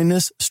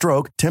 blindness,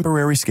 stroke,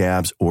 temporary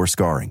scabs, or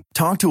scarring.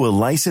 Talk to a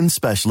licensed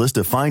specialist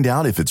to find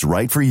out if it's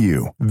right for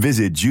you.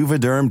 Visit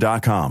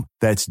Juvederm.com.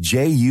 That's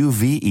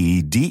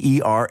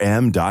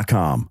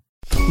Juvederm.com.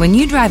 When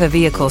you drive a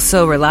vehicle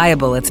so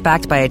reliable it's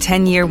backed by a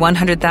 10-year,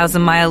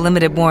 100,000-mile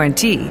limited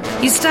warranty,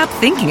 you stop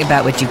thinking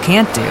about what you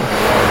can't do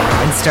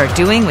and start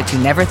doing what you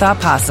never thought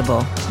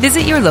possible.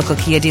 Visit your local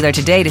Kia dealer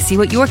today to see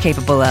what you're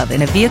capable of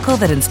in a vehicle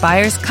that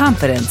inspires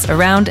confidence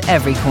around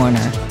every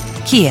corner.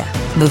 Kia,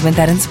 movement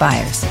that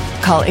inspires.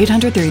 Call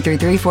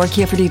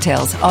 800-333-4KIA for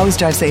details. Always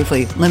drive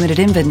safely. Limited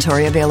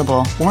inventory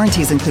available.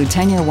 Warranties include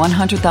 10-year,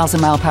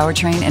 100,000-mile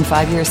powertrain and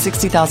 5-year,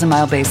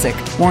 60,000-mile basic.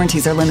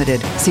 Warranties are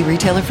limited. See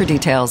retailer for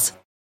details.